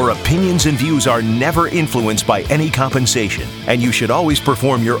 Our opinions and views are never influenced by any compensation, and you should always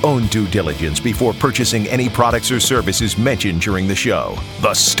perform your own due diligence before purchasing any products or services mentioned during the show.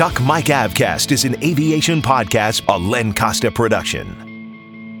 The Stuck Mic Avcast is an aviation podcast, a Len Costa production.